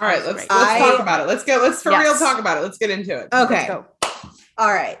right, let's talk about it. Let's real talk about it. Let's get into it. Okay.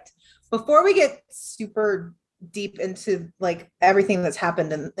 All right. Before we get super deep into like everything that's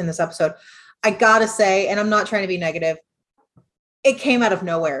happened in this episode, I gotta say, and I'm not trying to be negative, it came out of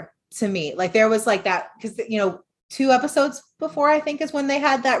nowhere to me. Like, there was like that, because 2 episodes before, I think, is when they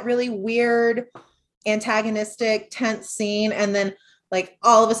had that really weird antagonistic tense scene, and then like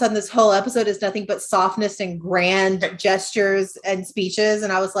all of a sudden this whole episode is nothing but softness and grand gestures and speeches.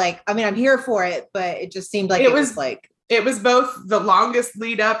 And I was like, I mean, I'm here for it, but it just seemed like it was both the longest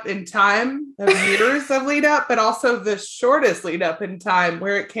lead up in time of years of lead up, but also the shortest lead up in time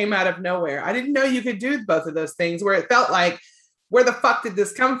where it came out of nowhere. I didn't know you could do both of those things, where it felt like, where the fuck did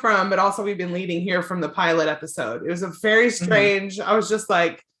this come from? But also, we've been leading here from the pilot episode. It was a very strange, I was just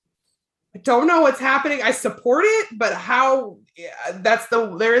like, I don't know what's happening. I support it, but how?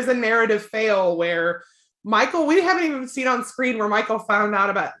 There is a narrative fail where Michael, we haven't even seen on screen where Michael found out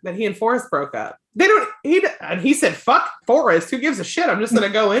about that he and Forrest broke up. And he said, fuck Forrest, who gives a shit? I'm just going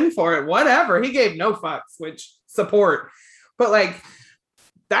to go in for it. Whatever. He gave no fucks, which support. But like,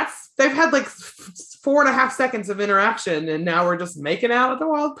 they've had like 4.5 seconds of interaction and now we're just making out at the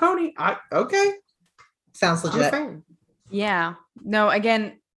Wild Pony. Okay. Sounds legit. Yeah. No,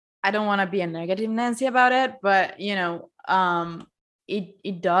 again, I don't want to be a negative Nancy about it, but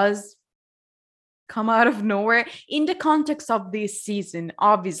it does come out of nowhere in the context of this season.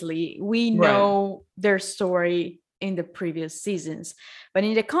 Obviously, we know their story in the previous seasons, but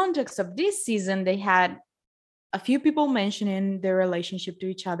in the context of this season, they had a few people mentioning their relationship to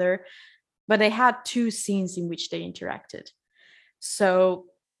each other, but they had 2 scenes in which they interacted. So,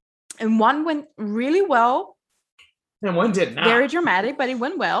 and one went really well, and one did not. Very dramatic, but it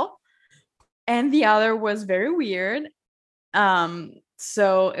went well, and the other was very weird.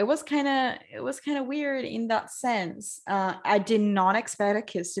 So it was kind of weird in that sense. I did not expect a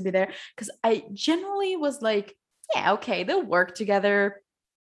kiss to be there, because I generally was like, yeah, okay, they'll work together.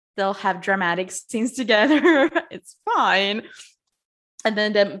 they'll have dramatic scenes together. It's fine. And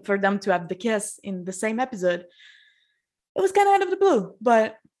then for them to have the kiss in the same episode, it was kind of out of the blue.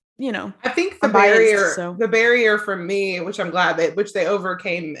 But I think the barrier for me, which I'm glad which they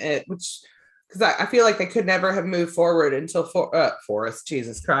overcame it, because I feel like they could never have moved forward until Forrest,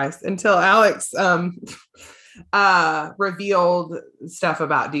 Jesus Christ, until Alex revealed stuff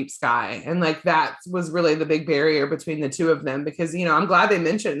about Deep Sky. And like that was really the big barrier between the two of them, because I'm glad they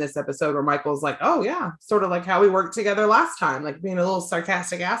mentioned in this episode where Michael's like, oh yeah, sort of like how we worked together last time, like being a little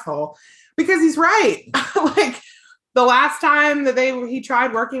sarcastic asshole, because he's right. Like the last time that he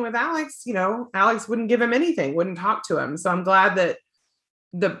tried working with Alex, Alex wouldn't give him anything, wouldn't talk to him. So I'm glad that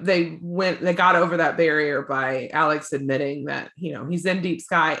they got over that barrier by Alex admitting that, he's in Deep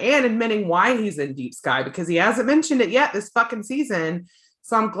Sky, and admitting why he's in Deep Sky, because he hasn't mentioned it yet this fucking season.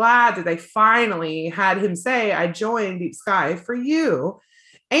 So I'm glad that they finally had him say, I joined Deep Sky for you.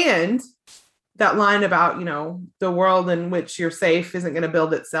 And that line about, the world in which you're safe isn't going to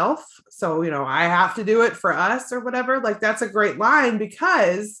build itself. So, I have to do it for us or whatever. Like, that's a great line,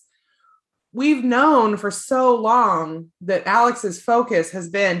 because we've known for so long that Alex's focus has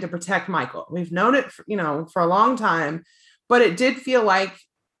been to protect Michael. We've known it, for a long time, but it did feel like,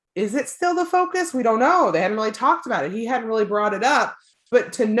 is it still the focus? We don't know. They hadn't really talked about it. He hadn't really brought it up,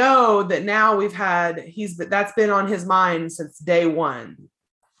 but to know that now that's been on his mind since day one.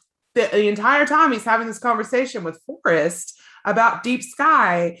 The entire time he's having this conversation with Forrest about Deep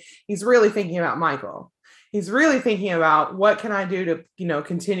Sky, he's really thinking about Michael. He's really thinking about, what can I do to,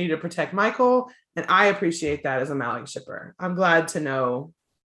 continue to protect Michael? And I appreciate that as a Malik shipper. I'm glad to know,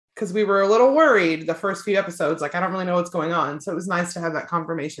 because we were a little worried the first few episodes. Like, I don't really know what's going on. So it was nice to have that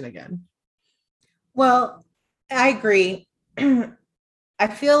confirmation again. Well, I agree. I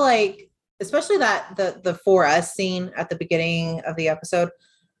feel like, especially that the For Us scene at the beginning of the episode,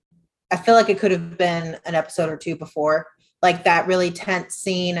 I feel like it could have been an episode or two before, like that really tense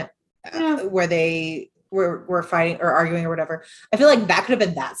scene where they were fighting or arguing or whatever. I feel like that could have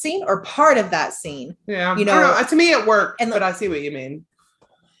been that scene or part of that scene. Yeah, I don't know. To me, it worked, but I see what you mean.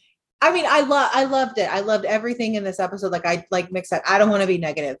 I mean, I loved it. I loved everything in this episode. Like Mick said, I don't want to be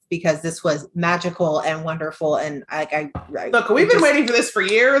negative, because this was magical and wonderful. And look, we've been waiting for this for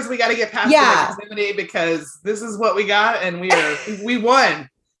years. We got to get past the negativity, because this is what we got, and we won.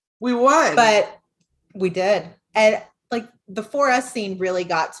 We won. But we did. And like the 4S scene really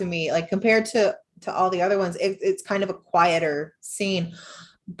got to me, like compared to all the other ones, it's kind of a quieter scene.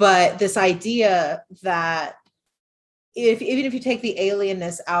 But this idea that even if you take the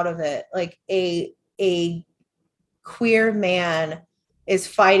alienness out of it, like a queer man is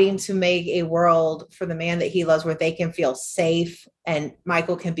fighting to make a world for the man that he loves where they can feel safe and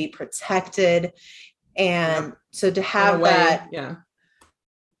Michael can be protected. And so to have that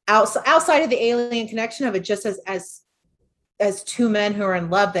outside of the alien connection of it, just as two men who are in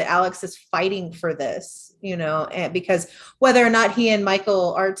love, that Alex is fighting for this, and because whether or not he and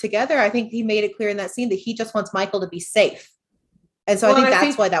Michael are together, I think he made it clear in that scene that he just wants Michael to be safe. And so I think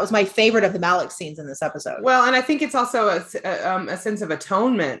that's why that was my favorite of the Malik scenes in this episode. Well, and I think it's also a sense of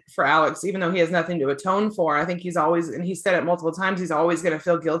atonement for Alex, even though he has nothing to atone for. I think he's always, and he said it multiple times, he's always going to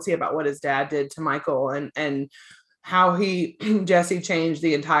feel guilty about what his dad did to Michael and how Jesse changed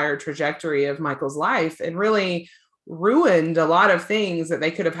the entire trajectory of Michael's life and really ruined a lot of things that they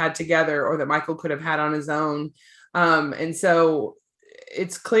could have had together or that Michael could have had on his own. And so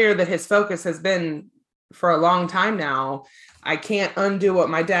it's clear that his focus has been for a long time now, I can't undo what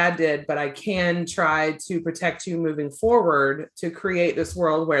my dad did, but I can try to protect you moving forward to create this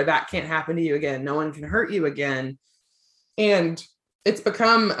world where that can't happen to you again. No one can hurt you again. And it's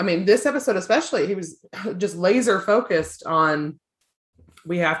become, this episode especially, he was just laser focused on,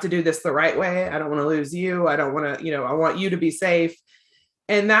 we have to do this the right way. I don't want to lose you. I don't want to, I want you to be safe.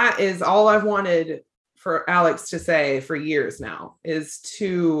 And that is all I've wanted for Alex to say for years now, is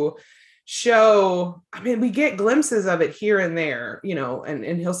to show, we get glimpses of it here and there,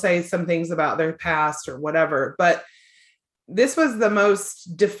 and he'll say some things about their past or whatever, but this was the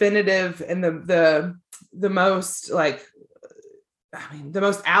most definitive and the most the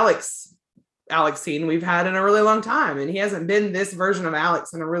most Alex scene we've had in a really long time. And he hasn't been this version of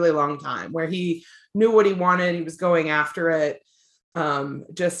Alex in a really long time, where he knew what he wanted. He was going after it.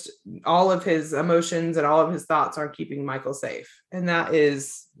 Just all of his emotions and all of his thoughts are keeping Michael safe. And that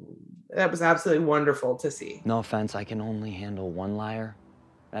was absolutely wonderful to see. No offense, I can only handle one liar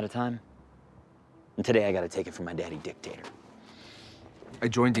at a time. And today I got to take it from my daddy dictator. I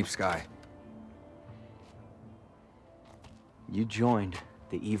joined Deep Sky. You joined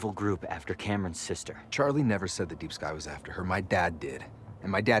the evil group after Cameron's sister. Charlie never said that Deep Sky was after her. My dad did.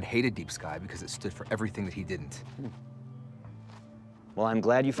 And my dad hated Deep Sky because it stood for everything that he didn't. Well, I'm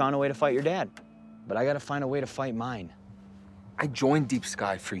glad you found a way to fight your dad, but I gotta find a way to fight mine. I joined Deep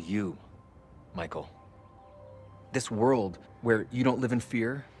Sky for you, Michael. This world where you don't live in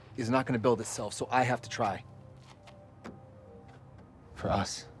fear is not gonna build itself, so I have to try. For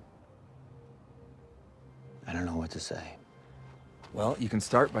us. I don't know what to say. Well, you can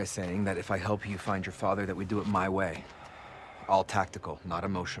start by saying that if I help you find your father, that we do it my way. All tactical, not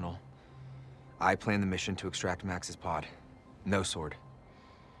emotional. I plan the mission to extract Max's pod. No sword.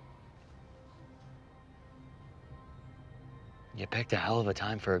 You picked a hell of a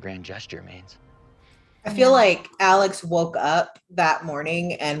time for a grand gesture, Maines. I feel like Alex woke up that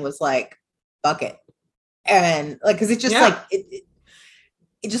morning and was like, fuck it. And like, cause it just like,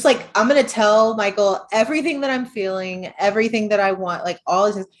 it just like, I'm going to tell Michael everything that I'm feeling, everything that I want, like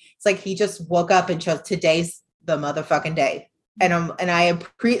all this. It's like, he just woke up and chose today's the motherfucking day. And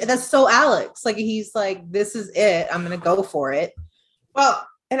that's so Alex. Like, he's like, this is it. I'm going to go for it. Well,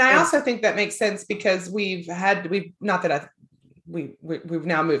 and I also think that makes sense because we've now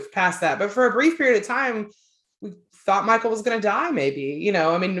moved past that, but for a brief period of time, we thought Michael was going to die. Maybe, you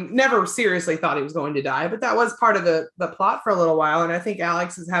know, I mean, never seriously thought he was going to die, but that was part of the plot for a little while. And I think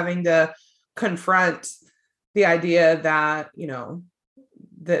Alex is having to confront the idea that, you know,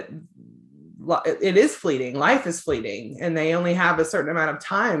 that it is fleeting. Life is fleeting, and they only have a certain amount of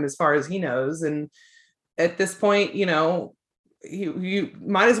time as far as he knows. And at this point, you know, you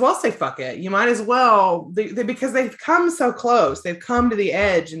might as well say fuck it. You might as well, because they've come so close. They've come to the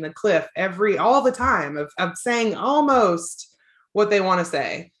edge and the cliff all the time of saying almost what they want to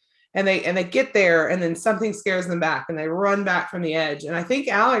say. And they get there, and then something scares them back, and they run back from the edge. And I think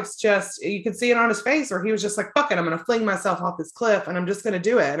Alex you could see it on his face, where he was just like, fuck it, I'm going to fling myself off this cliff, and I'm just going to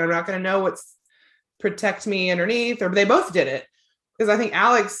do it. And I'm not going to know what's protect me underneath. Or they both did it, because I think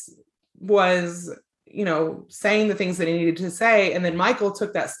Alex was, you know, saying the things that he needed to say. And then Michael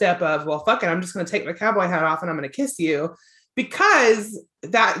took that step of, well, fuck it, I'm just going to take my cowboy hat off and I'm going to kiss you, because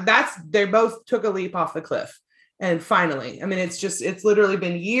they both took a leap off the cliff. And finally, I mean, it's literally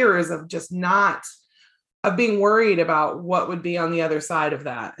been years of just of being worried about what would be on the other side of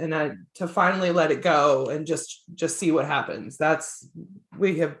that. And to finally let it go and just see what happens.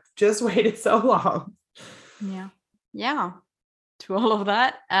 We have just waited so long. Yeah. To all of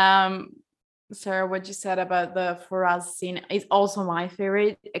that. Sarah, what you said about the Faraz scene is also my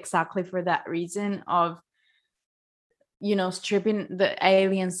favorite, exactly for that reason of, you know, stripping the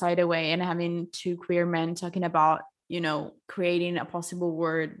alien side away and having two queer men talking about, you know, creating a possible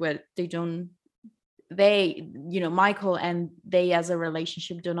world where Michael and they as a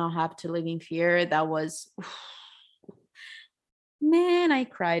relationship do not have to live in fear. That was, man, I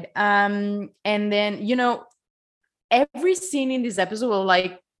cried. And then, you know, every scene in this episode was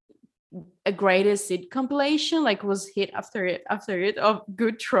like a greatest hit compilation, like was hit after it of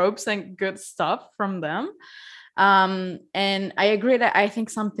good tropes and good stuff from them. And I agree that I think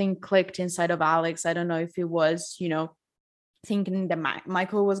something clicked inside of Alex. I don't know if it was, you know, thinking that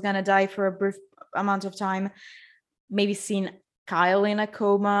Michael was gonna die for a brief amount of time, maybe seeing Kyle in a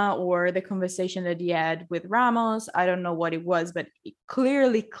coma, or the conversation that he had with Ramos. I don't know what it was, but it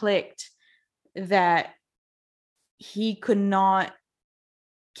clearly clicked that he could not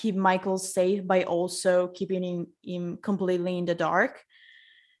keep Michael safe by also keeping him completely in the dark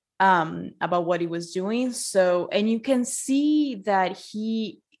about what he was doing. So, and you can see that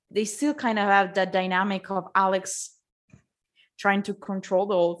they still kind of have that dynamic of Alex trying to control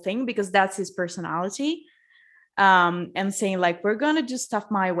the whole thing, because that's his personality, and saying like, we're gonna do stuff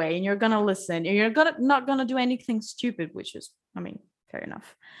my way, and you're gonna listen, and you're not gonna do anything stupid, which is, I mean, fair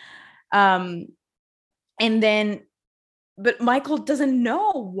enough. And then, but Michael doesn't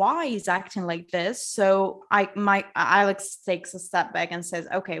know why he's acting like this. So Alex takes a step back and says,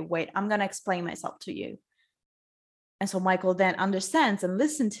 okay, wait, I'm going to explain myself to you. And so Michael then understands and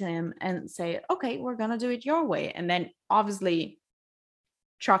listens to him and say, okay, we're going to do it your way. And then obviously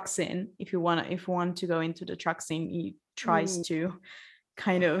truck scene, if you want to go into the truck scene, he tries to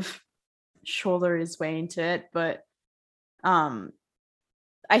kind of shoulder his way into it. But I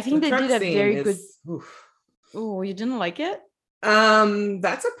think they did a very good... Oh, you didn't like it?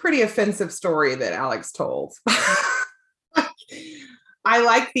 That's a pretty offensive story that Alex told. I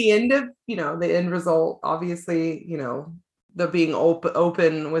like the end result, obviously, you know, the being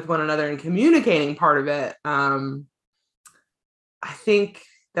open with one another and communicating part of it. I think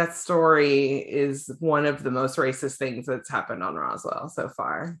that story is one of the most racist things that's happened on Roswell so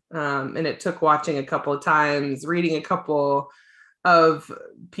far. And it took watching a couple of times, reading a couple of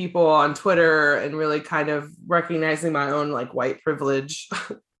people on Twitter and really kind of recognizing my own like white privilege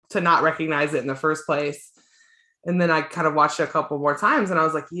to not recognize it in the first place. And then I kind of watched it a couple more times and I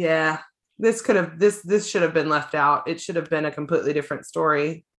was like, yeah, this should have been left out. It should have been a completely different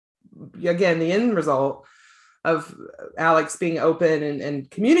story. Again, the end result of Alex being open and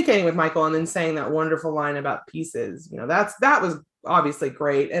communicating with Michael and then saying that wonderful line about pieces, that was obviously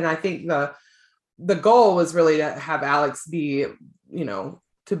great. And I think the goal was really to have Alex be,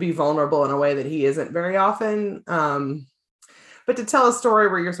 to be vulnerable in a way that he isn't very often. But to tell a story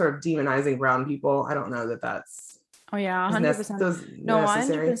where you're sort of demonizing brown people, I don't know that that's. Oh yeah, 100%. No,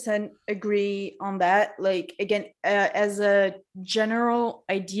 100% agree on that. Like again, as a general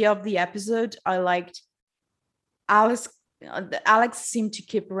idea of the episode, I liked Alex seemed to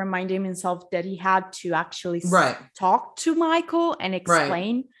keep reminding himself that he had to actually talk to Michael and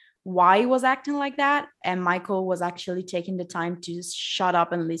explain why he was acting like that. And Michael was actually taking the time to just shut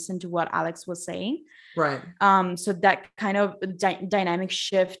up and listen to what Alex was saying. Right. So that kind of dynamic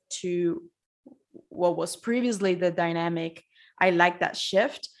shift to what was previously the dynamic, I like that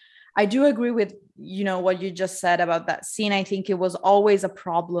shift. I do agree with, what you just said about that scene. I think it was always a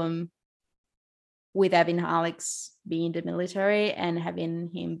problem with having Alex be in the military and having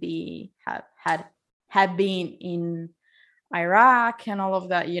him had been in Iraq and all of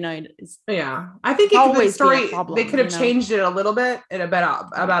that, I think the story, they could have changed it a little bit and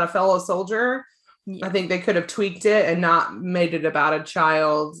about a fellow soldier. Yeah. I think they could have tweaked it and not made it about a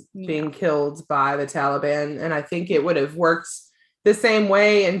child being killed by the Taliban. And I think it would have worked the same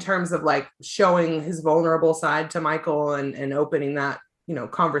way in terms of like showing his vulnerable side to Michael and opening that,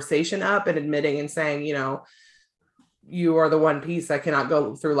 conversation up and admitting and saying, you are the one piece I cannot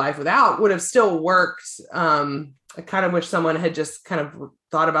go through life without, would have still worked. I kind of wish someone had just kind of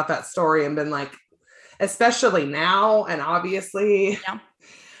thought about that story and been like, especially now. And obviously,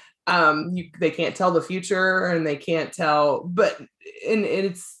 they can't tell the future and they can't tell, but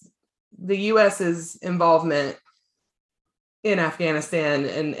it's the US's involvement in Afghanistan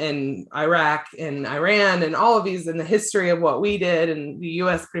and Iraq and Iran and all of these in the history of what we did, and the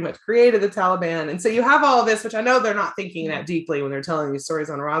US pretty much created the Taliban. And so you have all of this, which I know they're not thinking that deeply when they're telling these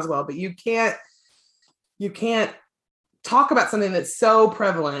stories on Roswell, but you can't talk about something that's so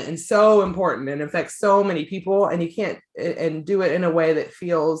prevalent and so important and affects so many people, and you can't and do it in a way that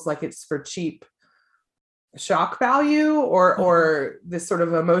feels like it's for cheap shock value or this sort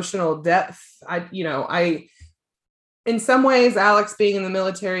of emotional depth. In some ways, Alex being in the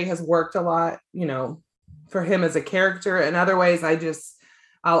military has worked a lot, for him as a character. In other ways,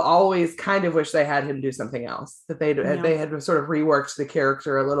 I'll always kind of wish they had him do something else, that they had sort of reworked the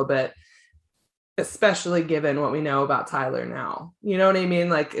character a little bit, especially given what we know about Tyler now. You know what I mean?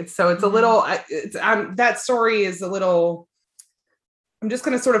 Like it's a little, that story is a little, I'm just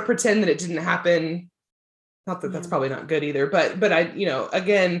going to sort of pretend that it didn't happen. Not that that's probably not good either, but I,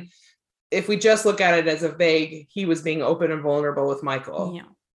 again, if we just look at it as a vague, he was being open and vulnerable with Michael. Yeah,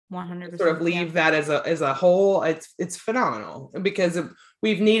 100%. Sort of leave that as a whole. It's phenomenal because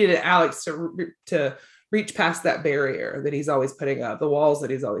we've needed Alex to reach past that barrier that he's always putting up, the walls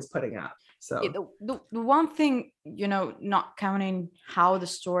that he's always putting up. So the one thing, not counting how the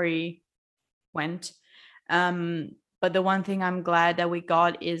story went, but the one thing I'm glad that we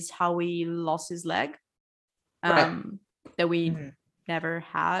got is how he lost his leg, that we never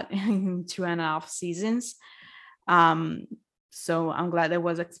had in 2.5 seasons. So I'm glad that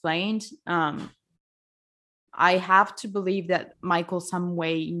was explained. I have to believe that Michael some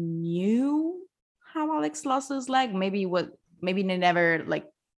way knew how Alex lost his leg. Maybe they never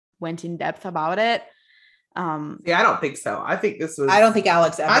went in depth about it. I don't think so. I think I don't think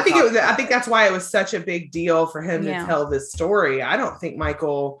Alex ever. I think that's why it was such a big deal for him to tell this story. I don't think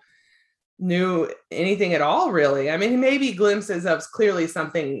Michael knew anything at all, really. I mean, maybe glimpses of clearly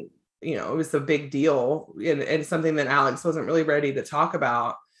something, it was a big deal and something that Alex wasn't really ready to talk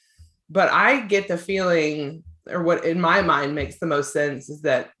about. But I get the feeling, or what in my mind makes the most sense, is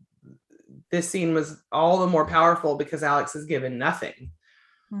that this scene was all the more powerful because Alex has given nothing.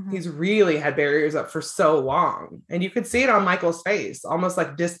 He's really had barriers up for so long. And you could see it on Michael's face, almost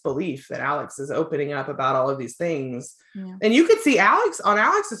like disbelief that Alex is opening up about all of these things. Yeah. And you could see on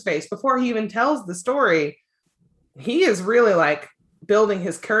Alex's face before he even tells the story, he is really building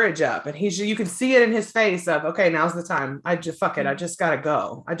his courage up. And you can see it in his face of, okay, now's the time. I just got to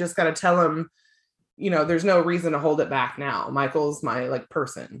go. I just got to tell him, there's no reason to hold it back now. Michael's my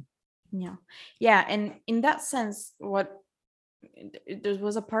person. Yeah. Yeah. And in that sense, there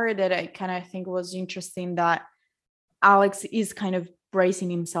was a part that I kind of think was interesting, that Alex is kind of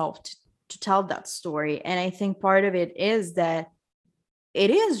bracing himself to tell that story. And I think part of it is that it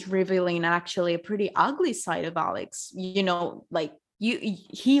is revealing actually a pretty ugly side of Alex. You know, like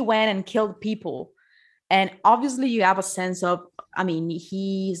he went and killed people. And obviously you have a sense of, I mean,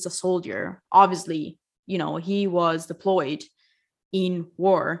 he's a soldier. Obviously, you know, he was deployed in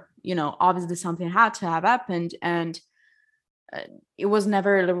war. You know, obviously something had to have happened. And it was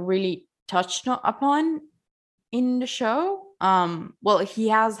never really touched upon in the show. Well, he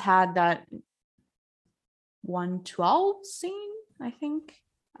has had that 112 scene, I think,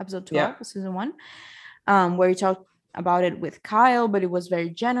 episode 12 of season 1, where he talked about it with Kyle, but it was very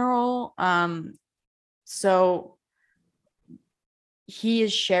general. So he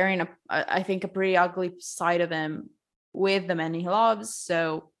is sharing I think a pretty ugly side of him with the man he loves.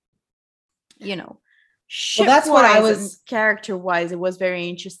 So, you know, well, that's what I was character wise, it was very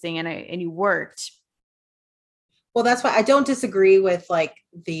interesting, and it worked. Well, that's why I don't disagree with like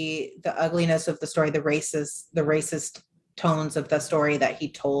the ugliness of the story, the racist tones of the story that he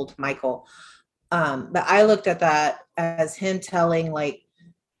told Michael. But I looked at that as him telling like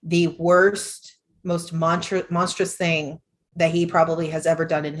the worst, most monstrous thing that he probably has ever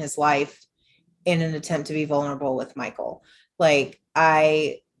done in his life in an attempt to be vulnerable with Michael. Like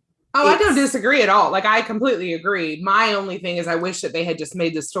I don't disagree at all. Like I completely agree. My only thing is I wish that they had just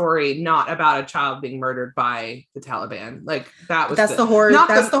made the story not about a child being murdered by the Taliban. Like that's the horror.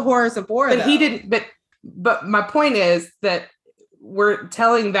 That's the horrors of war. But though. He didn't. But my point is that we're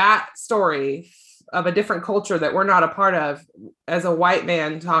telling that story of a different culture that we're not a part of as a white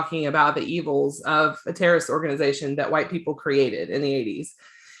man talking about the evils of a terrorist organization that white people created in the 80s.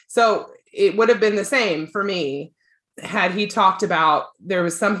 So it would have been the same for me had he talked about there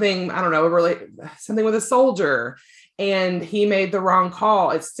was something, I don't know, something with a soldier and he made the wrong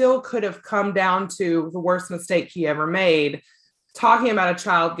call. It still could have come down to the worst mistake he ever made. Talking about a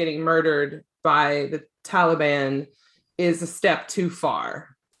child getting murdered by the Taliban is a step too far.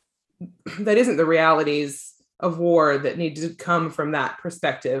 That isn't the realities of war that need to come from that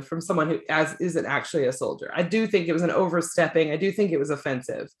perspective, from someone who isn't actually a soldier. I do think it was an overstepping. I do think it was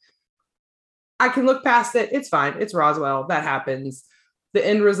offensive. I can look past it. It's fine. It's Roswell. That happens. The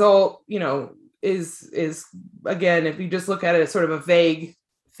end result, you know, is again, if you just look at it as sort of a vague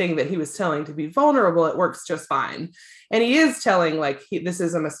thing that he was telling to be vulnerable, it works just fine. And he is telling like, this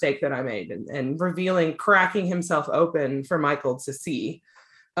is a mistake that I made, and revealing, cracking himself open for Michael to see,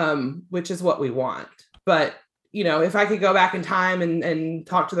 which is what we want. But, you know, if I could go back in time and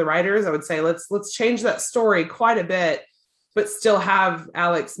talk to the writers, I would say, let's change that story quite a bit, but still have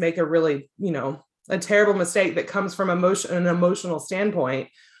Alex make a really, you know, a terrible mistake that comes from an emotional standpoint,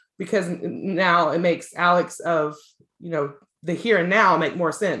 because now it makes Alex of, you know, the here and now make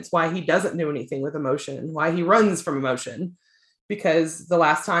more sense, why he doesn't do anything with emotion, why he runs from emotion, because the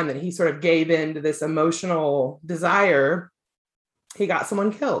last time that he sort of gave in to this emotional desire, he got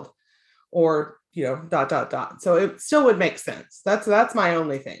someone killed, or, you know, ... So it still would make sense. That's my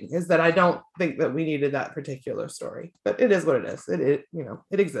only thing, is that I don't think that we needed that particular story, but it is what it is. It you know,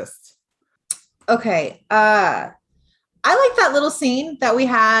 it exists. Okay. I like that little scene that we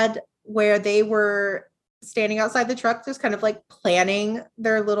had where they were standing outside the truck, just kind of like planning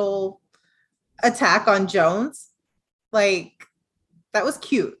their little attack on Jones. Like, that was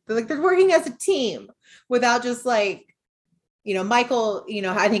cute. They're working as a team without just like, you know, Michael, you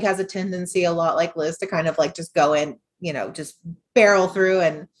know, I think has a tendency a lot like Liz to kind of like just go in, you know, just barrel through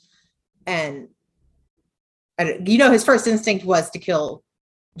and you know, his first instinct was to kill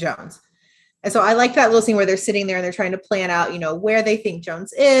Jones. And so I like that little scene where they're sitting there and they're trying to plan out, you know, where they think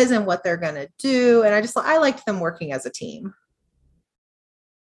Jones is and what they're going to do. And I liked them working as a team.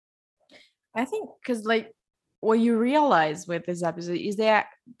 I think because like what you realize with this episode is that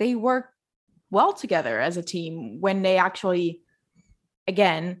they work well together as a team when they actually,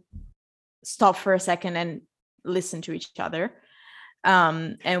 again, stop for a second and listen to each other,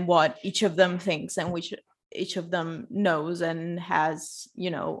 and what each of them thinks and which each of them knows and has,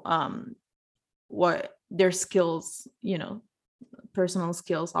 you know, what their skills, you know, personal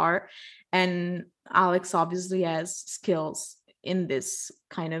skills are. And Alex obviously has skills in this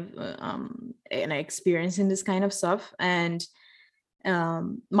kind of and experience in this kind of stuff, and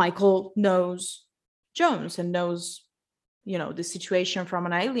Michael knows Jones and knows, you know, the situation from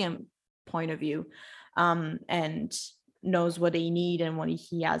an alien point of view, and knows what they need and what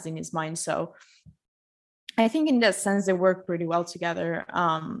he has in his mind. So I think in that sense they work pretty well together.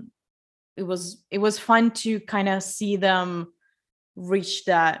 It was fun to kind of see them reach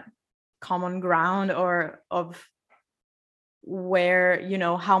that common ground, or of where, you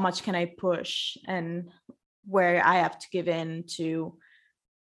know, how much can I push and where I have to give in to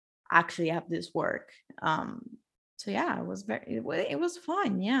actually have this work. yeah, it was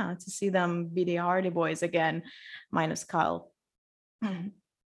fun, yeah, to see them be the Hardy Boys again, minus Kyle. Yeah.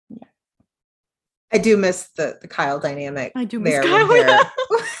 I do miss the Kyle dynamic. I do miss Kyle.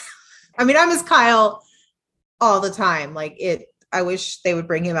 I mean, I miss Kyle all the time. Like I wish they would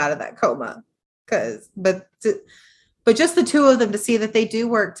bring him out of that coma, but just the two of them, to see that they do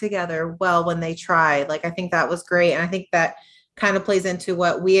work together well when they try. Like, I think that was great, and I think that kind of plays into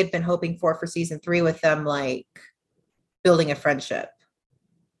what we had been hoping for season 3 with them, like building a friendship.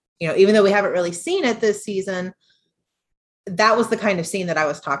 You know, even though we haven't really seen it this season, that was the kind of scene that I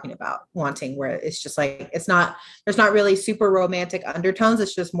was talking about wanting, where it's just like, there's not really super romantic undertones.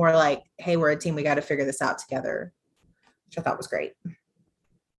 It's just more like, hey, we're a team. We got to figure this out together, which I thought was great.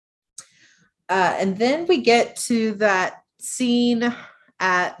 And then we get to that scene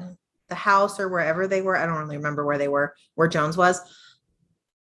at the house or wherever they were. I don't really remember where Jones was.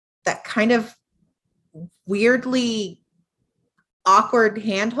 That kind of weirdly awkward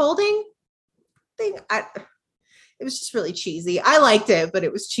hand holding thing. It was just really cheesy. I liked it, but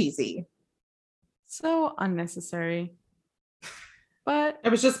it was cheesy. So unnecessary. But it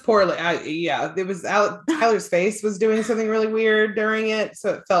was just poorly. It was Tyler's face was doing something really weird during it,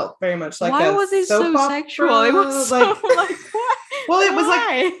 so it felt very much like. Why was it so sexual? It was like, what? Well, it was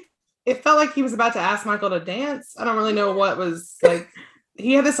like, it felt like he was about to ask Michael to dance. I don't really know what was like.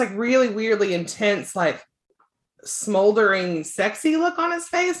 He had this like really weirdly intense, like smoldering, sexy look on his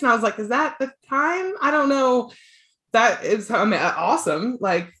face, and I was like, "Is that the time?" I don't know. That is, I mean, awesome.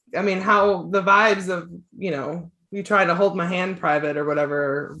 Like, I mean, how the vibes of, you know, you try to hold my hand private or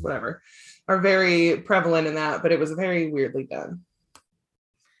whatever, are very prevalent in that, but it was very weirdly done.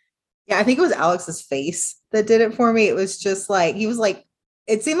 Yeah, I think it was Alex's face that did it for me. It was just like, he was like,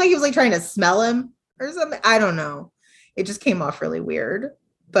 it seemed like he was like trying to smell him or something. I don't know. It just came off really weird.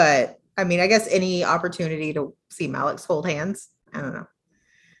 But I mean, I guess any opportunity to see Malex hold hands, I don't know,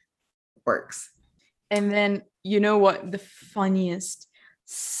 works. And then, you know what? The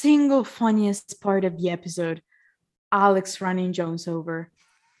single funniest part of the episode, Alex running Jones over.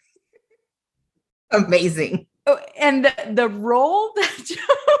 Amazing. Oh, and the role that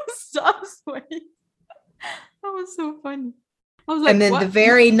Jones does with, that was so funny. I was like, and then what? The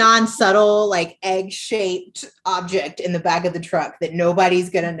very non-subtle, like egg-shaped object in the back of the truck that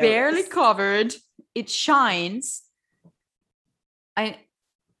nobody's gonna notice. Barely covered. It shines.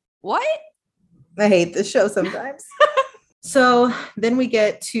 What? I hate this show sometimes. So then we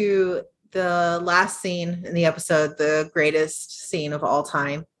get to the last scene in the episode, the greatest scene of all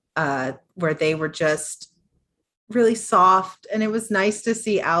time, where they were just really soft. And it was nice to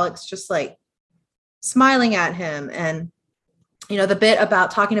see Alex just like smiling at him. And, you know, the bit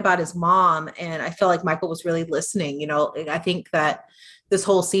about talking about his mom. And I feel like Michael was really listening. You know, I think that this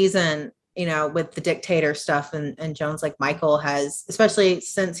whole season, you know, with the dictator stuff and Jones, like Michael has, especially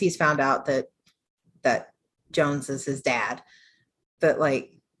since he's found out that Jones is his dad, that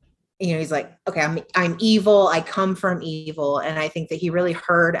like, you know, he's like, okay, I'm evil. I come from evil. And I think that he really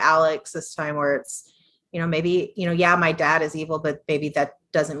heard Alex this time, where it's, you know, maybe, you know, yeah, my dad is evil, but maybe that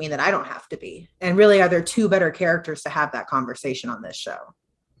doesn't mean that I don't have to be. And really, are there two better characters to have that conversation on this show?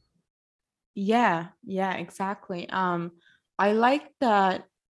 Yeah, exactly. I like that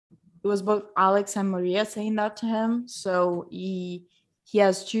it was both Alex and Maria saying that to him. So he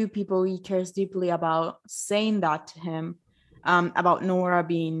has two people he cares deeply about saying that to him, about Nora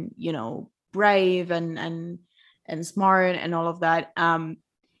being, you know, brave and smart and all of that.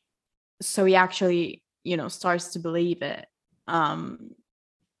 So he actually, you know, starts to believe it.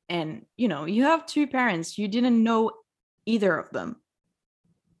 And, you know, you have two parents. You didn't know either of them.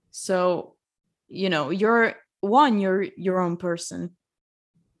 So, you know, you're your own person.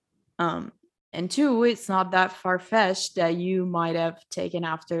 And two, it's not that far-fetched that you might have taken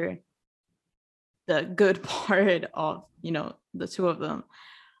after the good part of, you know, the two of them.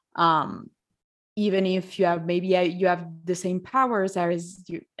 Even if you have the same powers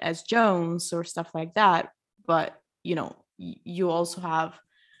as Jones or stuff like that, but, you know, you also have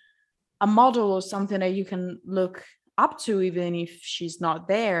a model or something that you can look up to, even if she's not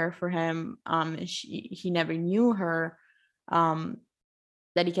there for him. He never knew her,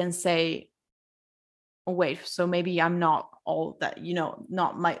 that he can say, oh wait, so maybe I'm not all that, you know,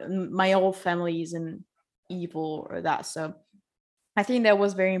 not my whole family isn't evil or that. So I think that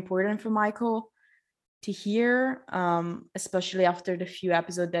was very important for Michael to hear, especially after the few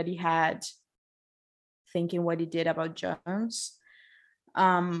episodes that he had thinking what he did about Jones.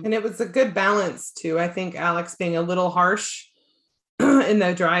 And it was a good balance too. I think Alex being a little harsh in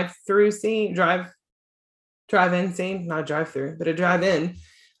the drive-in scene, not drive-through, but a drive-in.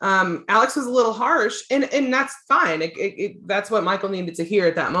 Alex was a little harsh, and that's fine. That's what Michael needed to hear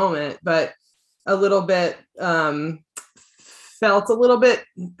at that moment, but a little bit felt a little bit,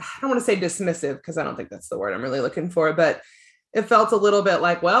 I don't want to say dismissive, because I don't think that's the word I'm really looking for, but it felt a little bit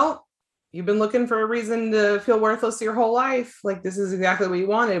like, well, you've been looking for a reason to feel worthless your whole life. Like, this is exactly what you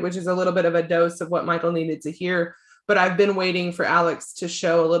wanted, which is a little bit of a dose of what Michael needed to hear. But I've been waiting for Alex to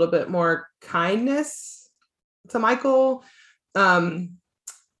show a little bit more kindness to Michael.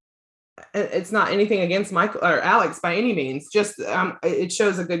 It's not anything against Michael or Alex by any means, just it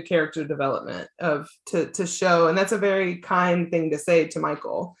shows a good character development to show, and that's a very kind thing to say to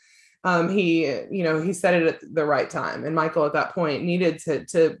Michael. He said it at the right time, and Michael at that point needed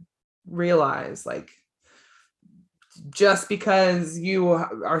to realize, like, just because you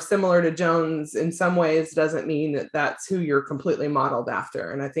are similar to Jones in some ways doesn't mean that that's who you're completely modeled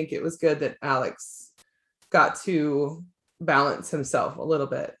after. And I think it was good that Alex got to balance himself a little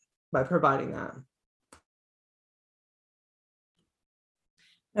bit by providing that.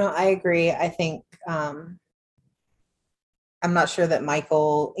 No, I agree. I think I'm not sure that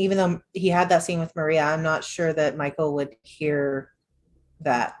Michael, even though he had that scene with Maria, I'm not sure that Michael would hear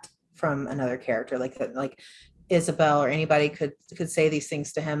that from another character, like Isabel or anybody could say these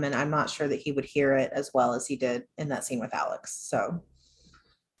things to him, and I'm not sure that he would hear it as well as he did in that scene with Alex. So,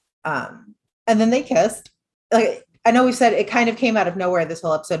 and then they kissed. Like, I know we said it kind of came out of nowhere this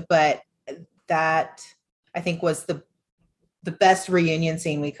whole episode, but that I think was the best reunion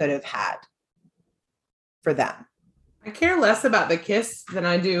scene we could have had for them. I care less about the kiss than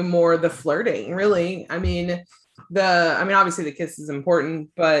I do more the flirting, really. I mean, obviously the kiss is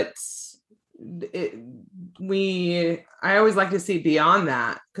important, but I always like to see beyond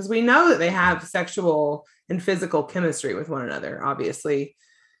that, because we know that they have sexual and physical chemistry with one another, obviously.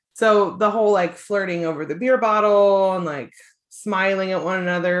 So the whole like flirting over the beer bottle and like smiling at one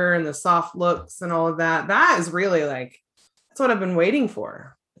another and the soft looks and all of that is really like, that's what I've been waiting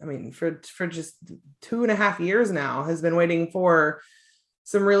for. I mean, for just 2.5 years now, has been waiting for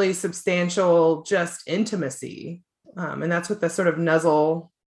some really substantial just intimacy. And that's what the sort of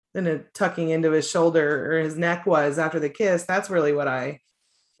nuzzle and a tucking into his shoulder or his neck was after the kiss. That's really what I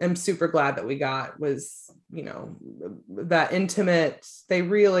am super glad that we got, was, that intimate.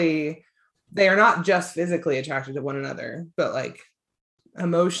 They are not just physically attracted to one another, but like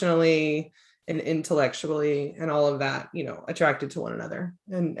emotionally and intellectually and all of that, attracted to one another.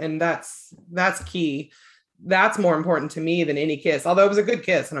 And that's key. That's more important to me than any kiss, although it was a good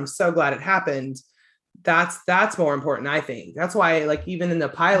kiss and I'm so glad it happened. That's more important, I think. That's why, like, even in the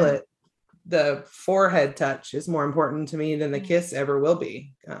pilot, the forehead touch is more important to me than the kiss ever will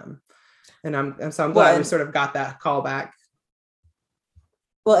be. And I'm glad we sort of got that call back.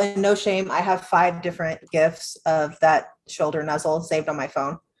 Well, and no shame, I have 5 different GIFs of that shoulder nuzzle saved on my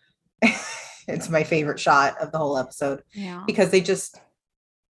phone. It's my favorite shot of the whole episode. Yeah. Because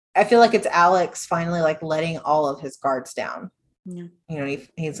I feel like it's Alex finally like letting all of his guards down. Yeah.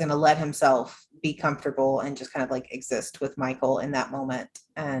 He's going to let himself be comfortable and just kind of like exist with Michael in that moment.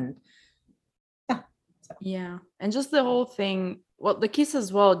 And yeah. And just the whole thing, well, the kiss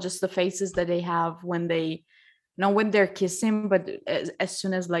as well, just the faces that they have when they're kissing, but as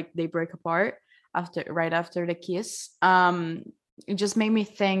soon as like they break apart right after the kiss, it just made me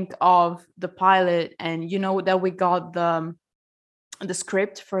think of the pilot, and that we got the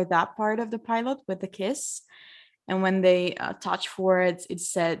script for that part of the pilot with the kiss. And when they touch foreheads, it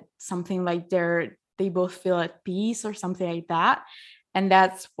said something like they both feel at peace or something like that. And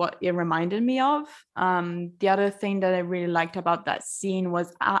that's what it reminded me of. The other thing that I really liked about that scene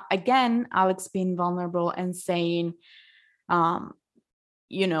was, again, Alex being vulnerable and saying, if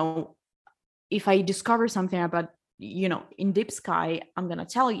I discover something about, in Deep Sky, I'm going to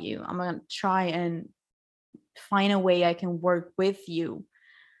tell you. I'm going to try and find a way I can work with you.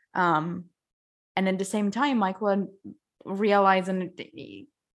 And at the same time, Michael realizing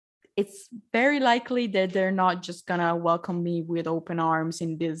it's very likely that they're not just gonna welcome me with open arms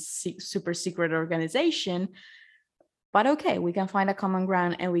in this super secret organization. But okay, we can find a common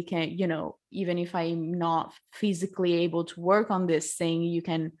ground, and we can, even if I'm not physically able to work on this thing,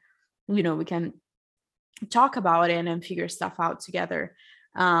 we can talk about it and figure stuff out together.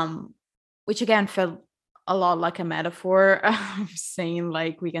 Which again felt a lot like a metaphor of saying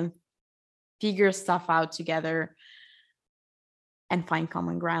like we can figure stuff out together and find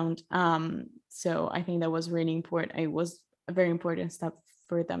common ground. So I think that was really important. It was a very important step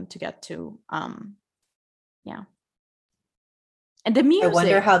for them to get to. Yeah. And the music. I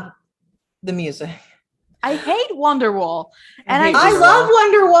wonder how the music. I hate Wonderwall. And I love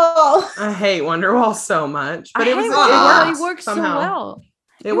Wonderwall. I hate Wonderwall so much. But it works so well.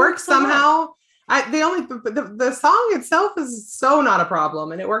 It works somehow. The song itself is so not a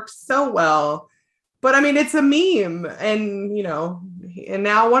problem, and it works so well. But I mean, it's a meme, and and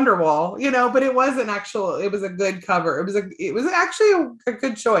now Wonderwall, but it was a good cover. It was actually a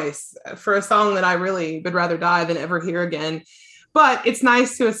good choice for a song that I really would rather die than ever hear again. But it's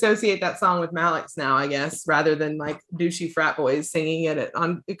nice to associate that song with Malex now, I guess, rather than like douchey frat boys singing it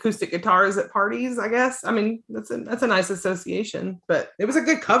on acoustic guitars at parties, I guess. I mean, that's a nice association, but it was a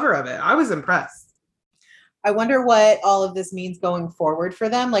good cover of it. I was impressed. I wonder what all of this means going forward for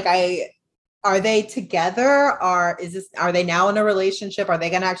them. Like, are they together? Are they now in a relationship? Are they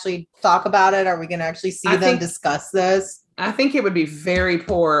going to actually talk about it? Are we going to actually see them discuss this? I think it would be very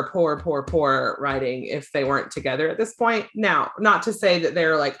poor writing if they weren't together at this point. Now, not to say that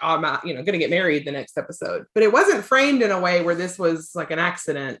they're like, oh, I'm going to get married the next episode, but it wasn't framed in a way where this was like an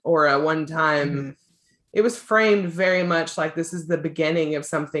accident or a one-time. Mm-hmm. It was framed very much like this is the beginning of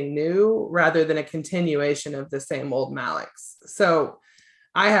something new rather than a continuation of the same old Malex. So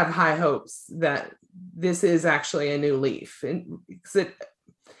I have high hopes that this is actually a new leaf. And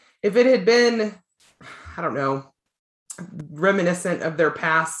if it had been, I don't know, reminiscent of their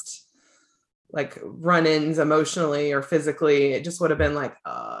past like run-ins emotionally or physically, it just would have been like,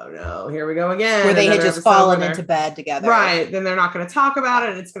 oh no, here we go again. Where they had just fallen into bed together. Right. Then they're not going to talk about it.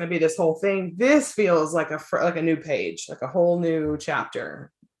 And it's going to be this whole thing. This feels like a new page, like a whole new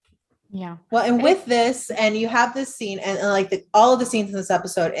chapter. Yeah. Well, and with this, and you have this scene and like all of the scenes in this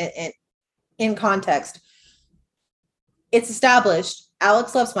episode in context, it's established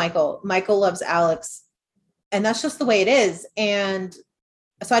Alex loves Michael. Michael loves Alex. And that's just the way it is. And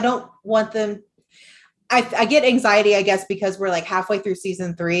so I don't want them. I get anxiety, I guess, because we're like halfway through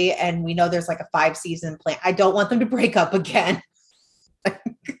season 3 and we know there's like a 5-season plan. I don't want them to break up again. And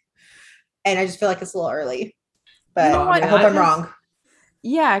I just feel like it's a little early, but I hope I'm wrong.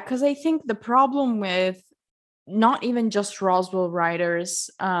 Yeah. Cause I think the problem with not even just Roswell writers,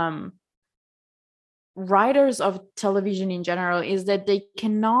 writers of television in general is that they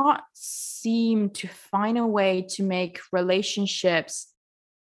cannot seem to find a way to make relationships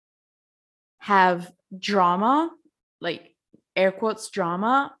have drama, like air quotes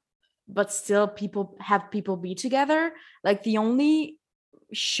drama, but still people be together. Like the only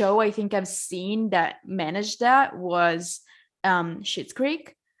show I think I've seen that managed that was Schitt's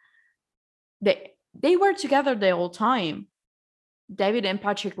Creek. They were together the whole time. David and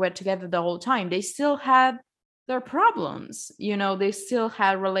Patrick were together the whole time. They still had their problems, they still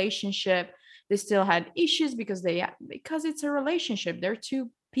had relationship. They still had issues because it's a relationship. They're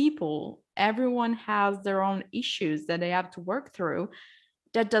two people. Everyone has their own issues that they have to work through.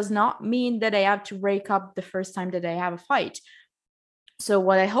 That does not mean that they have to break up the first time that they have a fight. So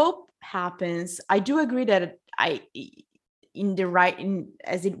what I hope happens, I do agree that as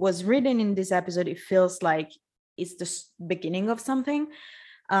it was written in this episode, it feels like it's the beginning of something.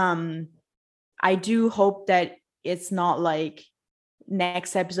 I do hope that it's not like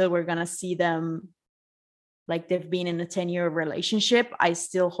next episode we're gonna see them like they've been in a 10-year relationship. I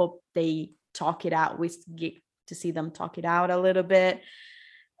still hope they talk it out. We get to see them talk it out a little bit,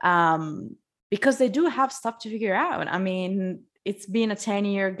 because they do have stuff to figure out. I mean, it's been a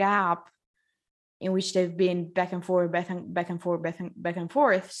 10-year gap in which they've been back and forth.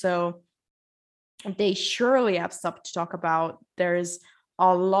 So they surely have stuff to talk about. There's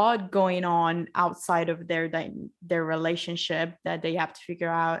a lot going on outside of their relationship that they have to figure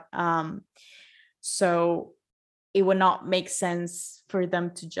out. So it would not make sense for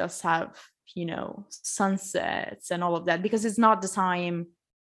them to just have, sunsets and all of that, because it's not the time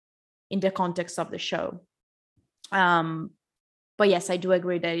in the context of the show. But yes, I do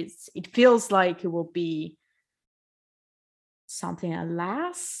agree that it feels like it will be something that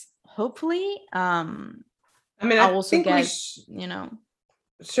lasts, hopefully. I think we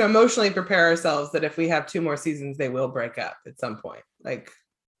should emotionally prepare ourselves that if we have 2 more seasons, they will break up at some point. Like,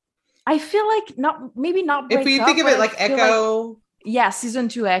 I feel like not break if you think of it like Echo. Season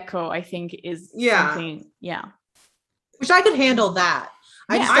 2 Echo, I think is something. Yeah. Which I could handle that.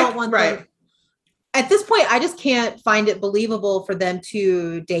 I just don't want them. At this point, I just can't find it believable for them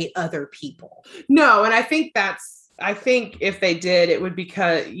to date other people. No, and I think if they did, it would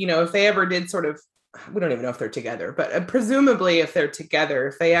because, if they ever did sort of, we don't even know if they're together, but presumably if they're together,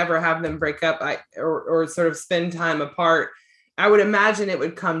 if they ever have them break up or sort of spend time apart, I would imagine it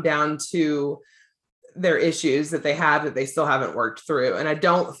would come down to their issues that they have that they still haven't worked through. And I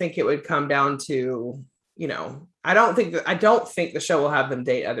don't think it would come down to, I don't think the show will have them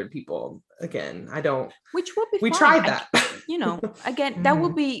date other people again. Which would be we fine. tried that. Again, that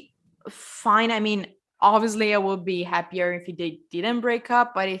would be fine. I mean, obviously I would be happier if they didn't break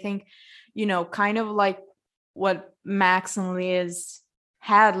up, but I think, kind of like what Max and Liz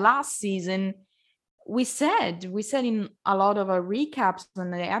had last season, we said in a lot of our recaps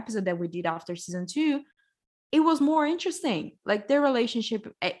on the episode that we did after season 2, it was more interesting. Like their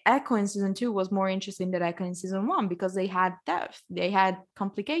relationship, Echo in season 2 was more interesting than Echo in season 1 because they had depth, they had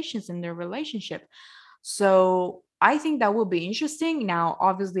complications in their relationship. So I think that will be interesting. Now,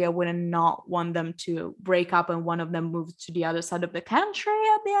 obviously, I wouldn't not want them to break up and one of them moves to the other side of the country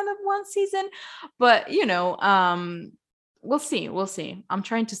at the end of one season. But, we'll see. We'll see. I'm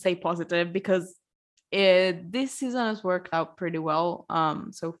trying to stay positive because this season has worked out pretty well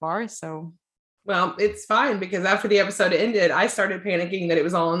so far. So, well, it's fine because after the episode ended, I started panicking that it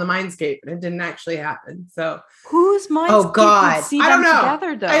was all in the Mindscape and it didn't actually happen. So whose Mindscape? Oh God, I don't know.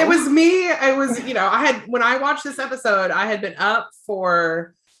 Together, though? It was me. It was, when I watched this episode, I had been up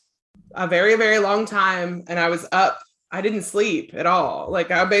for a very, very long time, and I was up. I didn't sleep at all.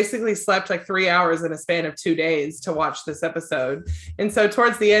 Like I basically slept like 3 hours in a span of 2 days to watch this episode. And so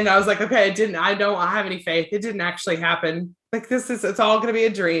towards the end, I was like, okay, I don't have any faith. It didn't actually happen. Like it's all going to be a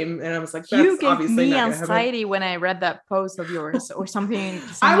dream. And I was like, that's you gave obviously me not anxiety when I read that post of yours or something.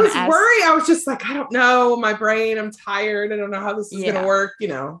 I was worried. I was just like, I don't know, my brain, I'm tired. I don't know how this is going to work,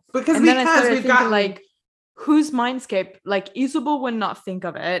 because we've got like, whose Mindscape? Like Isabel would not think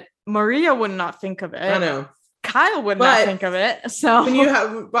of it. Maria would not think of it. I know. Kyle would not think of it. So when you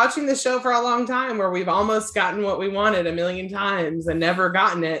have watching the show for a long time where we've almost gotten what we wanted a million times and never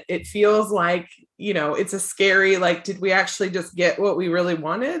gotten it, it feels like, it's a scary, like, did we actually just get what we really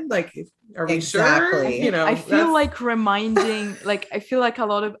wanted? Like, are we sure? I feel like reminding, like, I feel like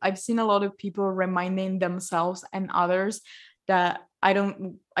I've seen a lot of people reminding themselves and others that I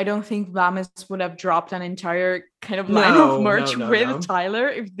don't think Vamis would have dropped an entire kind of line of merch with Tyler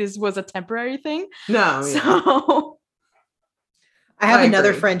if this was a temporary thing. No. So I have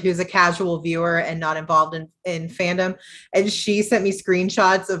another friend who's a casual viewer and not involved in fandom. And she sent me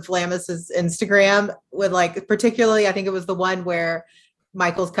screenshots of Vlamis's Instagram with like, particularly, I think it was the one where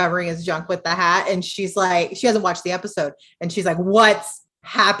Michael's covering his junk with the hat. And she's like, she hasn't watched the episode. And she's like, what's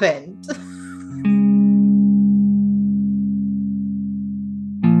happened?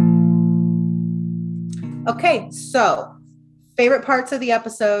 Okay, so favorite parts of the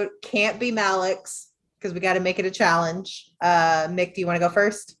episode can't be Malik's because we got to make it a challenge. Mick, do you want to go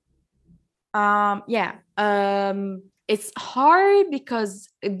first? It's hard because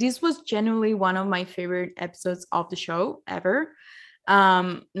this was genuinely one of my favorite episodes of the show ever.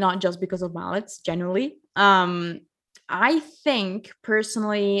 Not just because of Malik's, generally. I think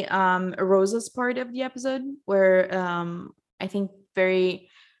personally, Rosa's part of the episode where I think very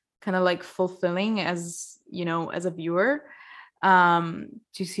kind of like fulfilling as a viewer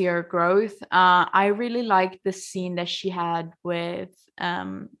to see her growth. I really liked the scene that she had with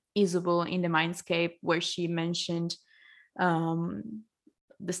Isabel in the Mindscape where she mentioned the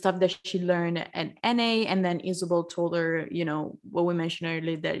stuff that she learned at NA, and then Isabel told her, what we mentioned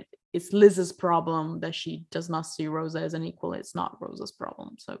earlier, that it's Liz's problem that she does not see Rosa as an equal. It's not Rosa's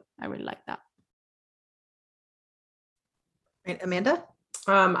problem. So I really like that. Right, Amanda?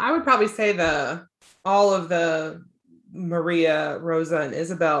 I would probably say all of the Maria, Rosa, and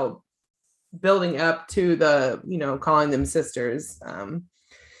Isabel building up to the, calling them sisters,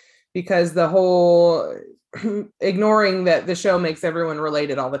 because the whole ignoring that the show makes everyone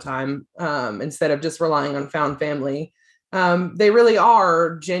related all the time, instead of just relying on found family. They really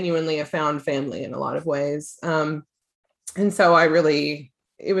are genuinely a found family in a lot of ways. And so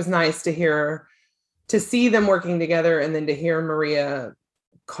it was nice to see them working together, and then to hear Maria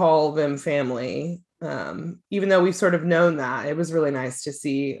call them family. Even though we've sort of known that, it was really nice to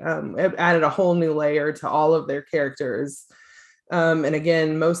see. It added a whole new layer to all of their characters. And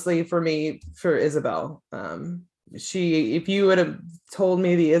again, mostly for me, for Isabel. If you would have told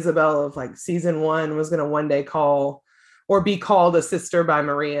me the Isabel of like season 1 was going to one day call or be called a sister by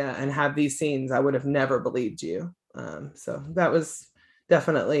Maria and have these scenes, I would have never believed you. So that was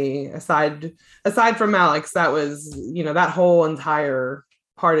definitely, aside from Alex, that was, that whole entire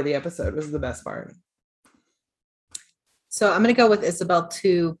part of the episode was the best part. So I'm going to go with Isabel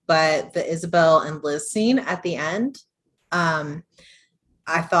too, but the Isabel and Liz scene at the end, I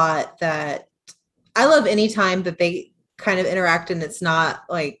thought that I love any time that they kind of interact and it's not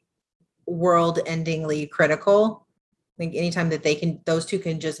like world-endingly critical. I think anytime that those two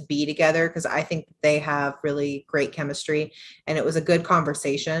can just be together, because I think they have really great chemistry, and it was a good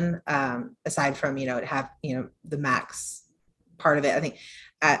conversation. Aside from the Max part of it, I think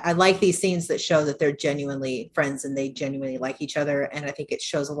I like these scenes that show that they're genuinely friends and they genuinely like each other. And I think it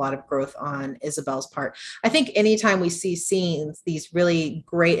shows a lot of growth on Isabel's part. I think anytime we see scenes, these really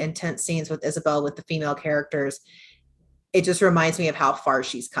great, intense scenes with Isabel, with the female characters, it just reminds me of how far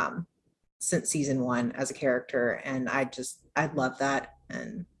she's come since season 1 as a character. And I love that.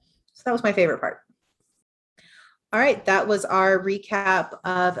 And so that was my favorite part. All right, that was our recap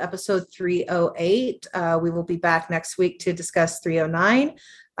of episode 308. We will be back next week to discuss 309.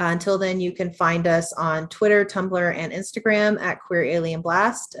 Until then, you can find us on Twitter, Tumblr, and Instagram at Queer Alien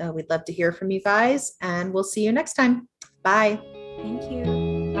Blast. We'd love to hear from you guys, and we'll see you next time. Bye. Thank you.